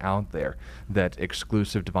God out there, that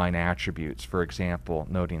exclusive divine attributes, for example,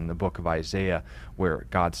 noting the book of Isaiah, where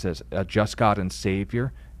God says, a just God and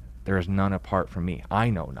Savior, there is none apart from me. I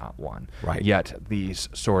know not one. Right. Yet these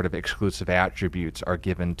sort of exclusive attributes are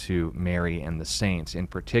given to Mary and the saints. In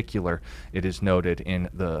particular, it is noted in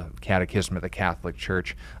the Catechism of the Catholic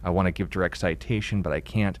Church, I want to give direct citation, but I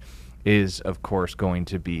can't, is, of course, going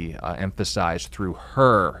to be emphasized through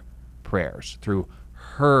her prayers,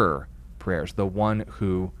 the one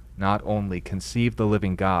who not only conceived the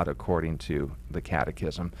living God according to the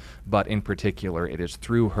Catechism, but in particular it is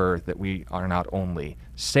through her that we are not only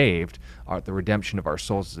saved, the redemption of our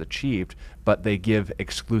souls is achieved, but they give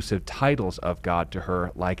exclusive titles of God to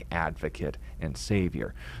her, like Advocate and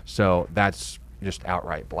Savior. So that's just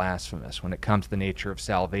outright blasphemous. When it comes to the nature of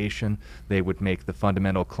salvation, they would make the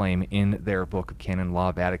fundamental claim in their Book of Canon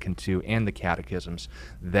Law, Vatican II, and the Catechisms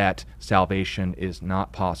that salvation is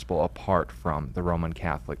not possible apart from the Roman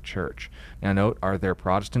Catholic Church. Now note, are there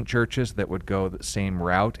Protestant churches that would go the same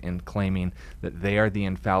route in claiming that they are the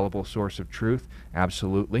infallible source of truth?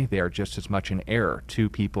 Absolutely. They are just as much in error. 2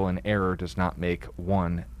 people in error does not make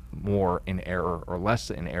one more in error or less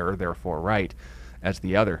in error, therefore right, as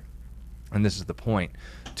the other. And this is the point,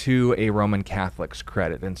 to a Roman Catholic's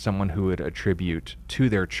credit, and someone who would attribute to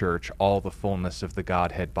their church all the fullness of the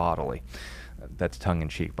Godhead bodily. That's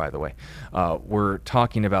tongue-in-cheek, by the way. We're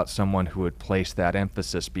talking about someone who would place that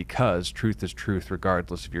emphasis because truth is truth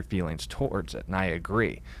regardless of your feelings towards it, and I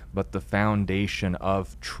agree. But the foundation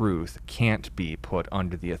of truth can't be put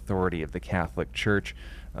under the authority of the Catholic Church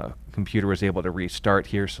computer was able to restart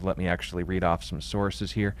here, so let me actually read off some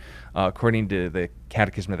sources here. According to the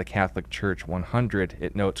Catechism of the Catholic Church 100,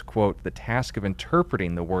 it notes, quote, "The task of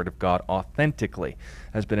interpreting the Word of God authentically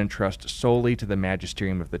has been entrusted solely to the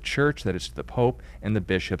magisterium of the Church, that is, to the Pope and the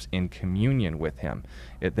bishops in communion with him."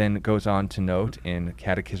 It then goes on to note in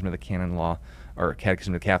Catechism of the Canon Law, or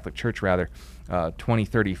Catechism of the Catholic Church, rather,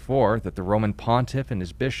 2034, that the Roman Pontiff and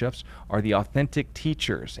his bishops are the authentic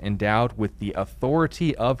teachers endowed with the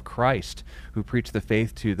authority of Christ, who preach the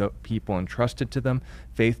faith to the people entrusted to them,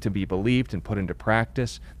 faith to be believed and put into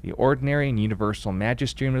practice. The ordinary and universal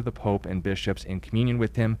magisterium of the Pope and bishops in communion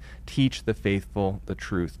with him teach the faithful the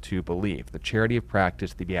truth to believe, the charity of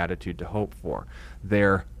practice, the beatitude to hope for.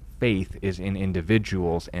 Their faith is in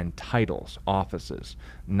individuals and titles, offices,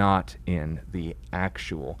 not in the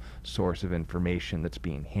actual source of information that's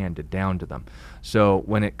being handed down to them. So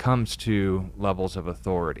when it comes to levels of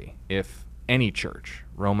authority, if any church,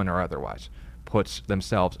 Roman or otherwise, puts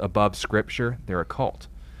themselves above Scripture, they're a cult.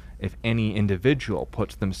 If any individual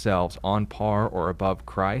puts themselves on par or above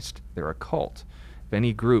Christ, they're a cult. If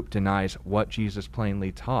any group denies what Jesus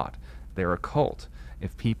plainly taught, they're a cult.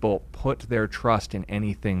 If people put their trust in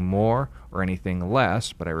anything more or anything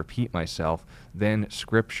less, but I repeat myself, than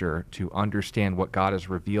Scripture to understand what God has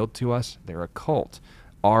revealed to us, they're a cult.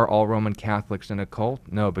 Are all Roman Catholics in a cult?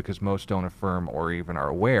 No, because most don't affirm or even are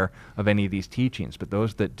aware of any of these teachings. But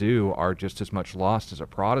those that do are just as much lost as a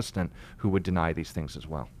Protestant who would deny these things as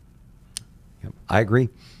well. Yep, I agree.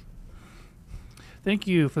 Thank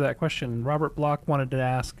you for that question. Robert Block wanted to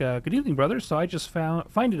ask, good evening, brothers. So I just find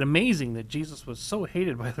it amazing that Jesus was so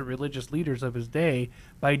hated by the religious leaders of his day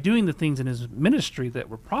by doing the things in his ministry that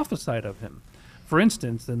were prophesied of him. For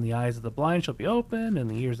instance, then the eyes of the blind shall be opened, and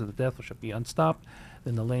the ears of the deaf shall be unstopped,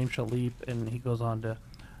 then the lame shall leap, and he goes on to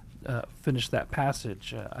finish that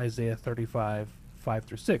passage, Isaiah 35, 5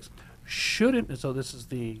 through 6. So this is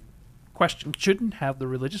the question, shouldn't have the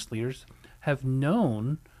religious leaders have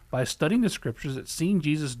known by studying the Scriptures that seeing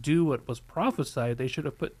Jesus do what was prophesied, they should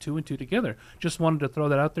have put two and two together? Just wanted to throw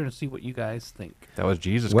that out there and see what you guys think. That was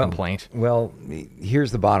Jesus' complaint. Well,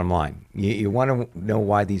 here's the bottom line. You want to know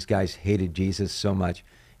why these guys hated Jesus so much?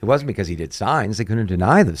 It wasn't because he did signs. They couldn't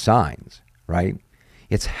deny the signs, right?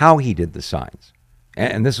 It's how he did the signs.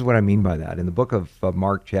 And this is what I mean by that. In the book of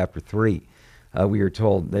Mark chapter 3, we are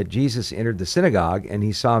told that Jesus entered the synagogue and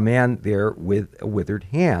he saw a man there with a withered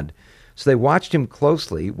hand. So they watched him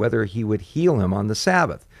closely whether he would heal him on the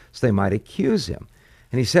Sabbath, so they might accuse him.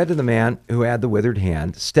 And he said to the man who had the withered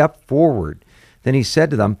hand, "Step forward." Then he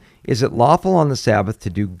said to them, "Is it lawful on the Sabbath to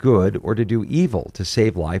do good or to do evil, to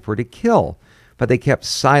save life or to kill?" But they kept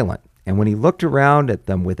silent. And when he looked around at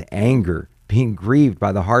them with anger, being grieved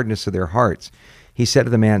by the hardness of their hearts, he said to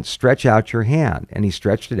the man, "Stretch out your hand." And he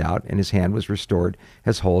stretched it out, and his hand was restored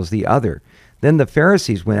as whole as the other. Then the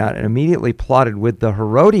Pharisees went out and immediately plotted with the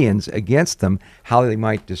Herodians against them how they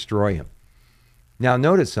might destroy him. Now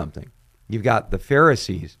notice something. You've got the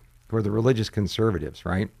Pharisees, who are the religious conservatives,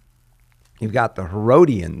 right? You've got the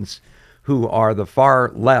Herodians, who are the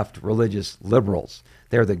far left religious liberals.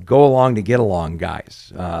 They're the go along to get along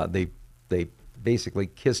guys. They basically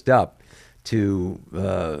kissed up to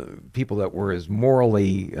people that were as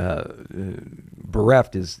morally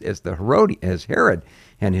bereft as Herod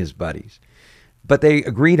and his buddies. But they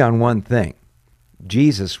agreed on one thing.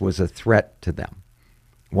 Jesus was a threat to them.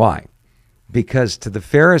 Why? Because to the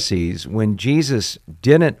Pharisees, when Jesus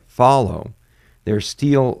didn't follow their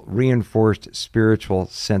steel-reinforced spiritual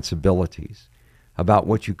sensibilities about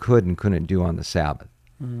what you could and couldn't do on the Sabbath,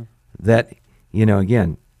 that,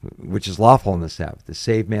 again, which is lawful on the Sabbath, to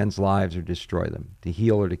save men's lives or destroy them, to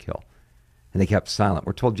heal or to kill. And they kept silent.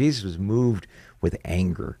 We're told Jesus was moved with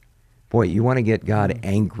anger. Boy, you want to get God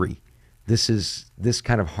angry. This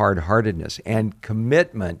kind of hard-heartedness and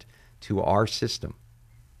commitment to our system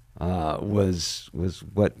was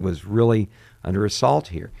what was really under assault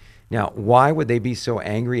here. Now, why would they be so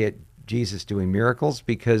angry at Jesus doing miracles?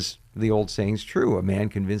 Because the old saying's true: a man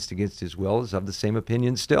convinced against his will is of the same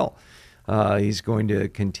opinion still. He's going to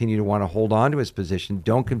continue to want to hold on to his position.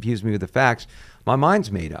 Don't confuse me with the facts. My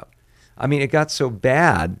mind's made up. I mean, it got so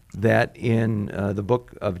bad that in the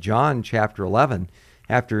book of John, chapter 11,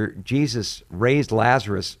 after Jesus raised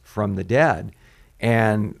Lazarus from the dead,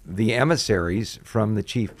 and the emissaries from the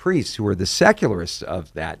chief priests, who were the secularists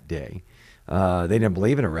of that day, they didn't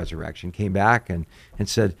believe in a resurrection, came back and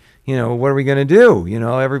said, what are we going to do?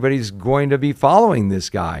 Everybody's going to be following this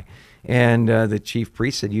guy. And the chief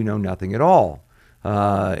priest said, you know nothing at all.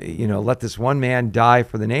 Let this one man die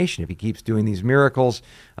for the nation. If he keeps doing these miracles,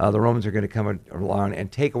 the Romans are going to come along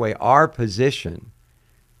and take away our position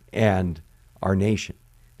and our nation.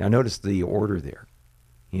 Now notice the order there.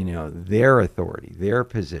 You know, their authority, their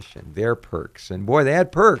position, their perks. And boy, they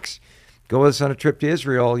had perks. Go with us on a trip to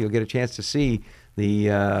Israel. You'll get a chance to see the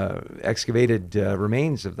excavated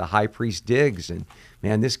remains of the high priest Diggs. And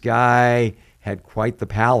man, this guy had quite the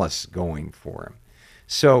palace going for him.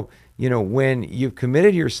 So, you know, when you've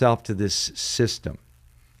committed yourself to this system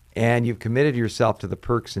and you've committed yourself to the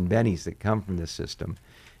perks and bennies that come from this system,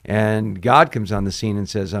 and God comes on the scene and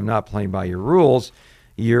says, I'm not playing by your rules,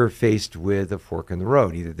 you're faced with a fork in the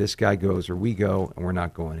road. Either this guy goes or we go, and we're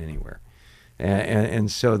not going anywhere.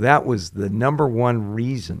 And so that was the number one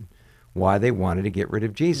reason why they wanted to get rid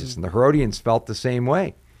of Jesus. And the Herodians felt the same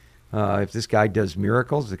way. If this guy does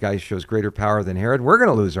miracles, the guy shows greater power than Herod, we're going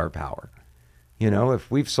to lose our power. You know,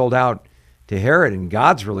 if we've sold out to Herod and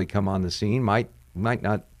God's really come on the scene, might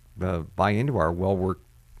not buy into our well-worked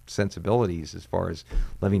sensibilities as far as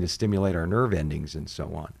living to stimulate our nerve endings and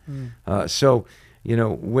so on. So, you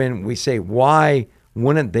know, when we say, why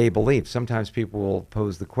wouldn't they believe? Sometimes people will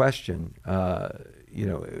pose the question, you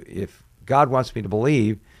know, if God wants me to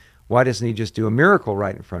believe, why doesn't he just do a miracle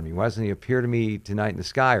right in front of me? Why doesn't he appear to me tonight in the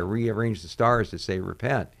sky or rearrange the stars to say,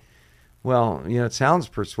 repent? Well, you know, it sounds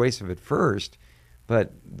persuasive at first,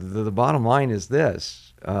 but the bottom line is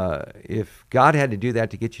this. If God had to do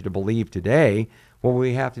that to get you to believe today, what will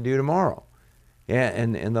we have to do tomorrow?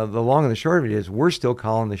 And the long and the short of it is we're still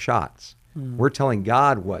calling the shots. We're telling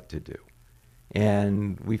God what to do.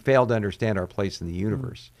 And we fail to understand our place in the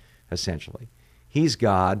universe, essentially. He's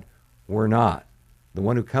God, we're not. The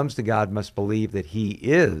one who comes to God must believe that he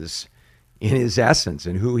is, in his essence,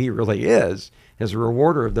 and who he really is, as a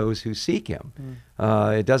rewarder of those who seek him.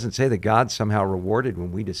 It doesn't say that God's somehow rewarded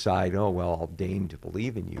when we decide, oh, well, I'll deign to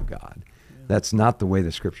believe in you, God. That's not the way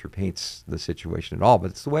the Scripture paints the situation at all, but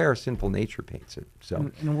it's the way our sinful nature paints it.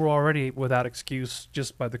 So, and we're already without excuse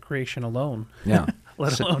just by the creation alone. Yeah.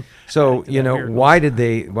 Let alone. So you know, why did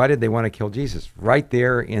they want to kill Jesus? Right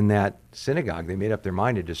there in that synagogue, they made up their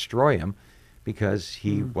mind to destroy him because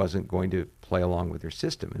he wasn't going to play along with their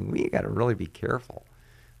system. And we got to really be careful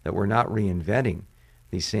that we're not reinventing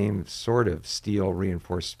the same sort of steel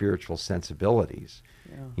reinforced spiritual sensibilities.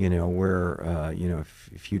 You know, where you know,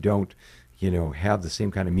 if you don't, you know, have the same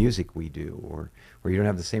kind of music we do, or you don't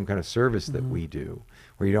have the same kind of service that we do,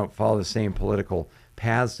 or you don't follow the same political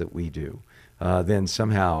paths that we do, then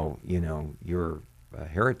somehow, you know, you're a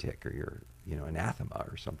heretic or you're, you know, anathema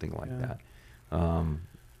or something like that.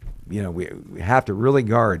 You know, we have to really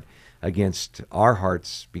guard against our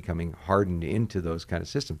hearts becoming hardened into those kind of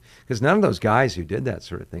systems, because none of those guys who did that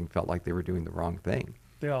sort of thing felt like they were doing the wrong thing.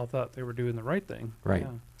 They all thought they were doing the right thing. Right.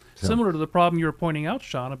 Yeah. So, similar to the problem you were pointing out,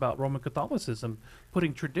 Sean, about Roman Catholicism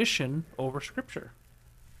putting tradition over Scripture.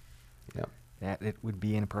 Yeah. That it would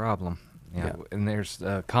be a problem. Yeah. And there's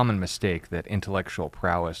a common mistake that intellectual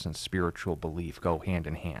prowess and spiritual belief go hand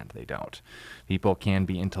in hand. They don't. People can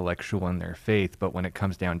be intellectual in their faith, but when it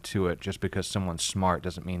comes down to it, just because someone's smart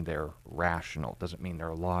doesn't mean they're rational, doesn't mean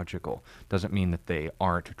they're logical, doesn't mean that they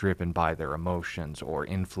aren't driven by their emotions or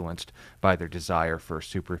influenced by their desire for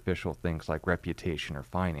superficial things like reputation or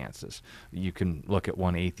finances. You can look at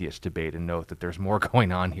one atheist debate and note that there's more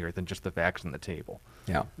going on here than just the facts on the table.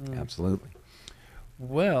 Yeah, absolutely.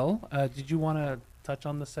 Well, did you want to touch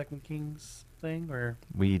on the 2 Kings thing, or?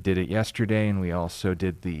 We did it yesterday, and we also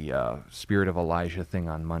did the Spirit of Elijah thing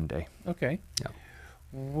on Monday. Okay. Yeah.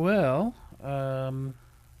 Well,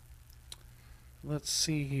 let's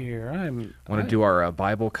see here. Want to do our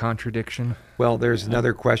Bible contradiction? Well, there's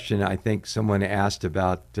another question. I think someone asked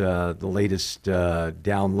about the latest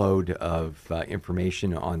download of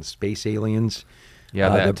information on space aliens. Yeah,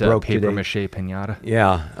 that broke paper today. mache pinata.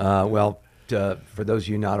 Yeah. Well, for those of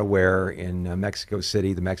you not aware, in Mexico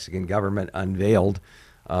City, the Mexican government unveiled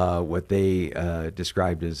what they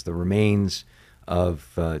described as the remains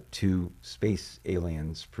of 2 space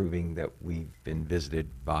aliens, proving that we've been visited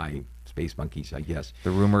by space monkeys, I guess.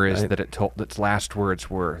 The rumor is that its last words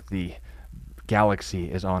were, the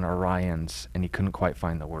galaxy is on Orion's, and he couldn't quite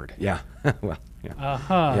find the word. Yeah. Well, yeah.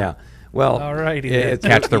 Uh-huh. Yeah. Well, Alrighty.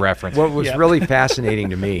 Catch the reference. What was Yep. really fascinating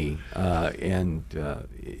to me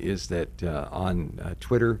is that on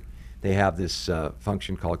Twitter, they have this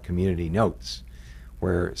function called community notes,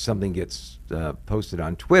 where something gets posted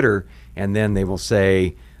on Twitter, and then they will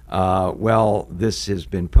say, well, this has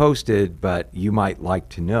been posted, but you might like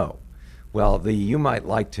to know. Well, the you might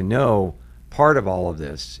like to know part of all of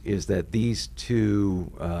this is that these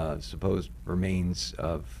 2 supposed remains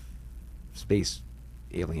of space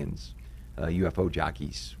aliens, UFO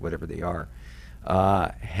jockeys, whatever they are,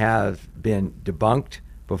 have been debunked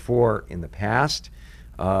before in the past.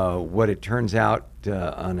 What it turns out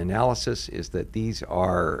on analysis is that these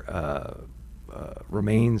are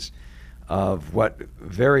remains of what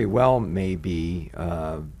very well may be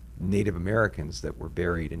Native Americans that were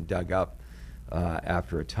buried and dug up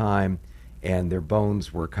after a time, and their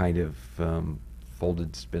bones were kind of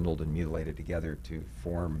folded, spindled, and mutilated together to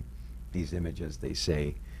form these images they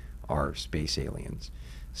say are space aliens.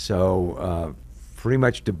 So pretty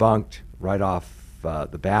much debunked right off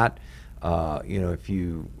the bat. If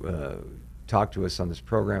you talk to us on this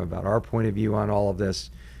program about our point of view on all of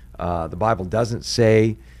this, the Bible doesn't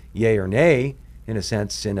say yea or nay, in a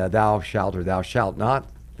sense, in a thou shalt or thou shalt not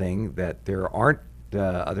thing, that there aren't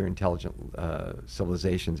other intelligent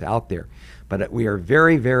civilizations out there. But we are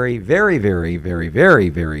very, very, very, very, very, very,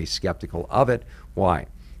 very skeptical of it. Why?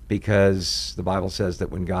 Because the Bible says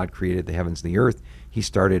that when God created the heavens and the earth, he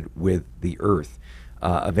started with the earth.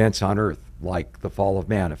 Events on earth, like the fall of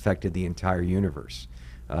man, affected the entire universe.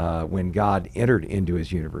 When God entered into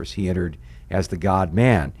his universe, he entered as the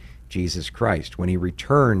God-man, Jesus Christ. When he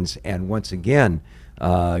returns and once again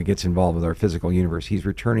gets involved with our physical universe, he's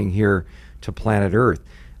returning here to planet Earth.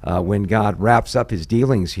 When God wraps up his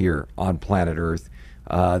dealings here on planet Earth,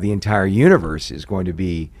 the entire universe is going to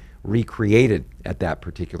be recreated at that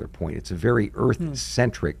particular point. It's a very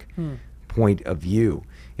Earth-centric point of view.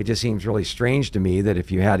 It just seems really strange to me that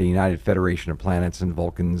if you had a United Federation of Planets and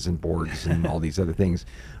Vulcans and Borgs and all these other things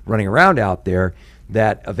running around out there,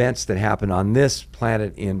 that events that happen on this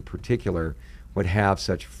planet in particular would have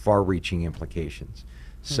such far-reaching implications.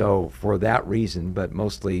 So for that reason, but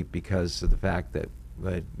mostly because of the fact that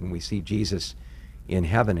when we see Jesus in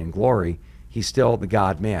heaven in glory, he's still the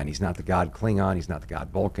God-man. He's not the God Klingon. He's not the God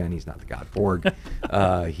Vulcan. He's not the God Borg.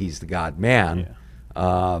 He's the God-man.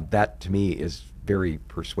 Yeah. That to me is very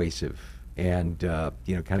persuasive, and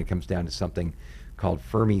kind of comes down to something called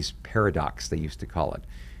Fermi's paradox. They used to call it,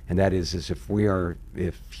 and that is if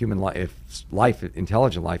human life,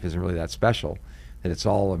 intelligent life, isn't really that special, that it's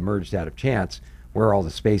all emerged out of chance. Where are all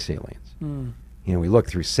the space aliens? We look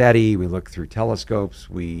through SETI, we look through telescopes,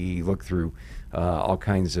 we look through all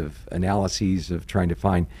kinds of analyses of trying to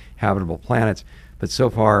find habitable planets, but so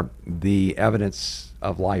far the evidence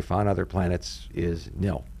of life on other planets is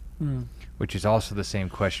nil. Which is also the same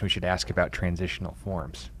question we should ask about transitional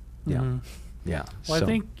forms. Yeah. Yeah. Well, I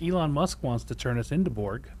think Elon Musk wants to turn us into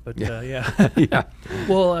Borg, but yeah. Yeah.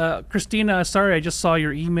 Well, Christina, sorry, I just saw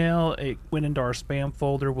your email. It went into our spam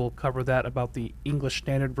folder. We'll cover that about the English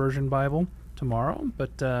Standard Version Bible tomorrow.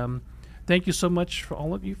 But thank you so much for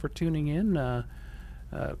all of you for tuning in.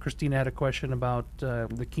 Christina had a question about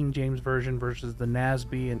the King James Version versus the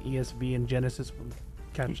NASB and ESV and Genesis. We'll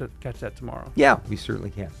catch that tomorrow. Yeah, we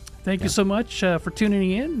certainly can. Thank you so much for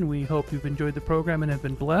tuning in. We hope you've enjoyed the program and have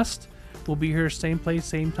been blessed. We'll be here same place,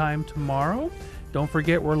 same time tomorrow. Don't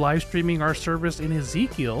forget, we're live streaming our service in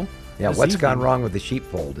Ezekiel. Yeah, what's gone wrong with the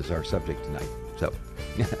sheepfold is our subject tonight. So,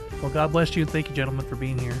 well, God bless you, and thank you, gentlemen, for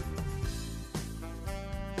being here.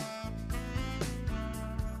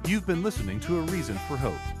 You've been listening to A Reason for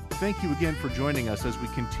Hope. Thank you again for joining us as we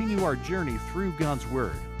continue our journey through God's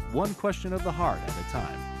Word, one question of the heart at a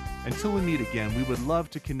time. Until we meet again, we would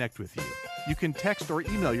love to connect with you. You can text or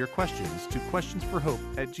email your questions to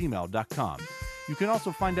questionsforhope@gmail.com. You can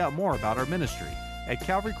also find out more about our ministry at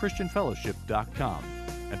calvarychristianfellowship.com.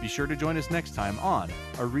 And be sure to join us next time on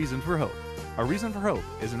A Reason for Hope. A Reason for Hope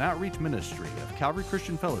is an outreach ministry of Calvary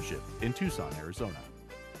Christian Fellowship in Tucson, Arizona.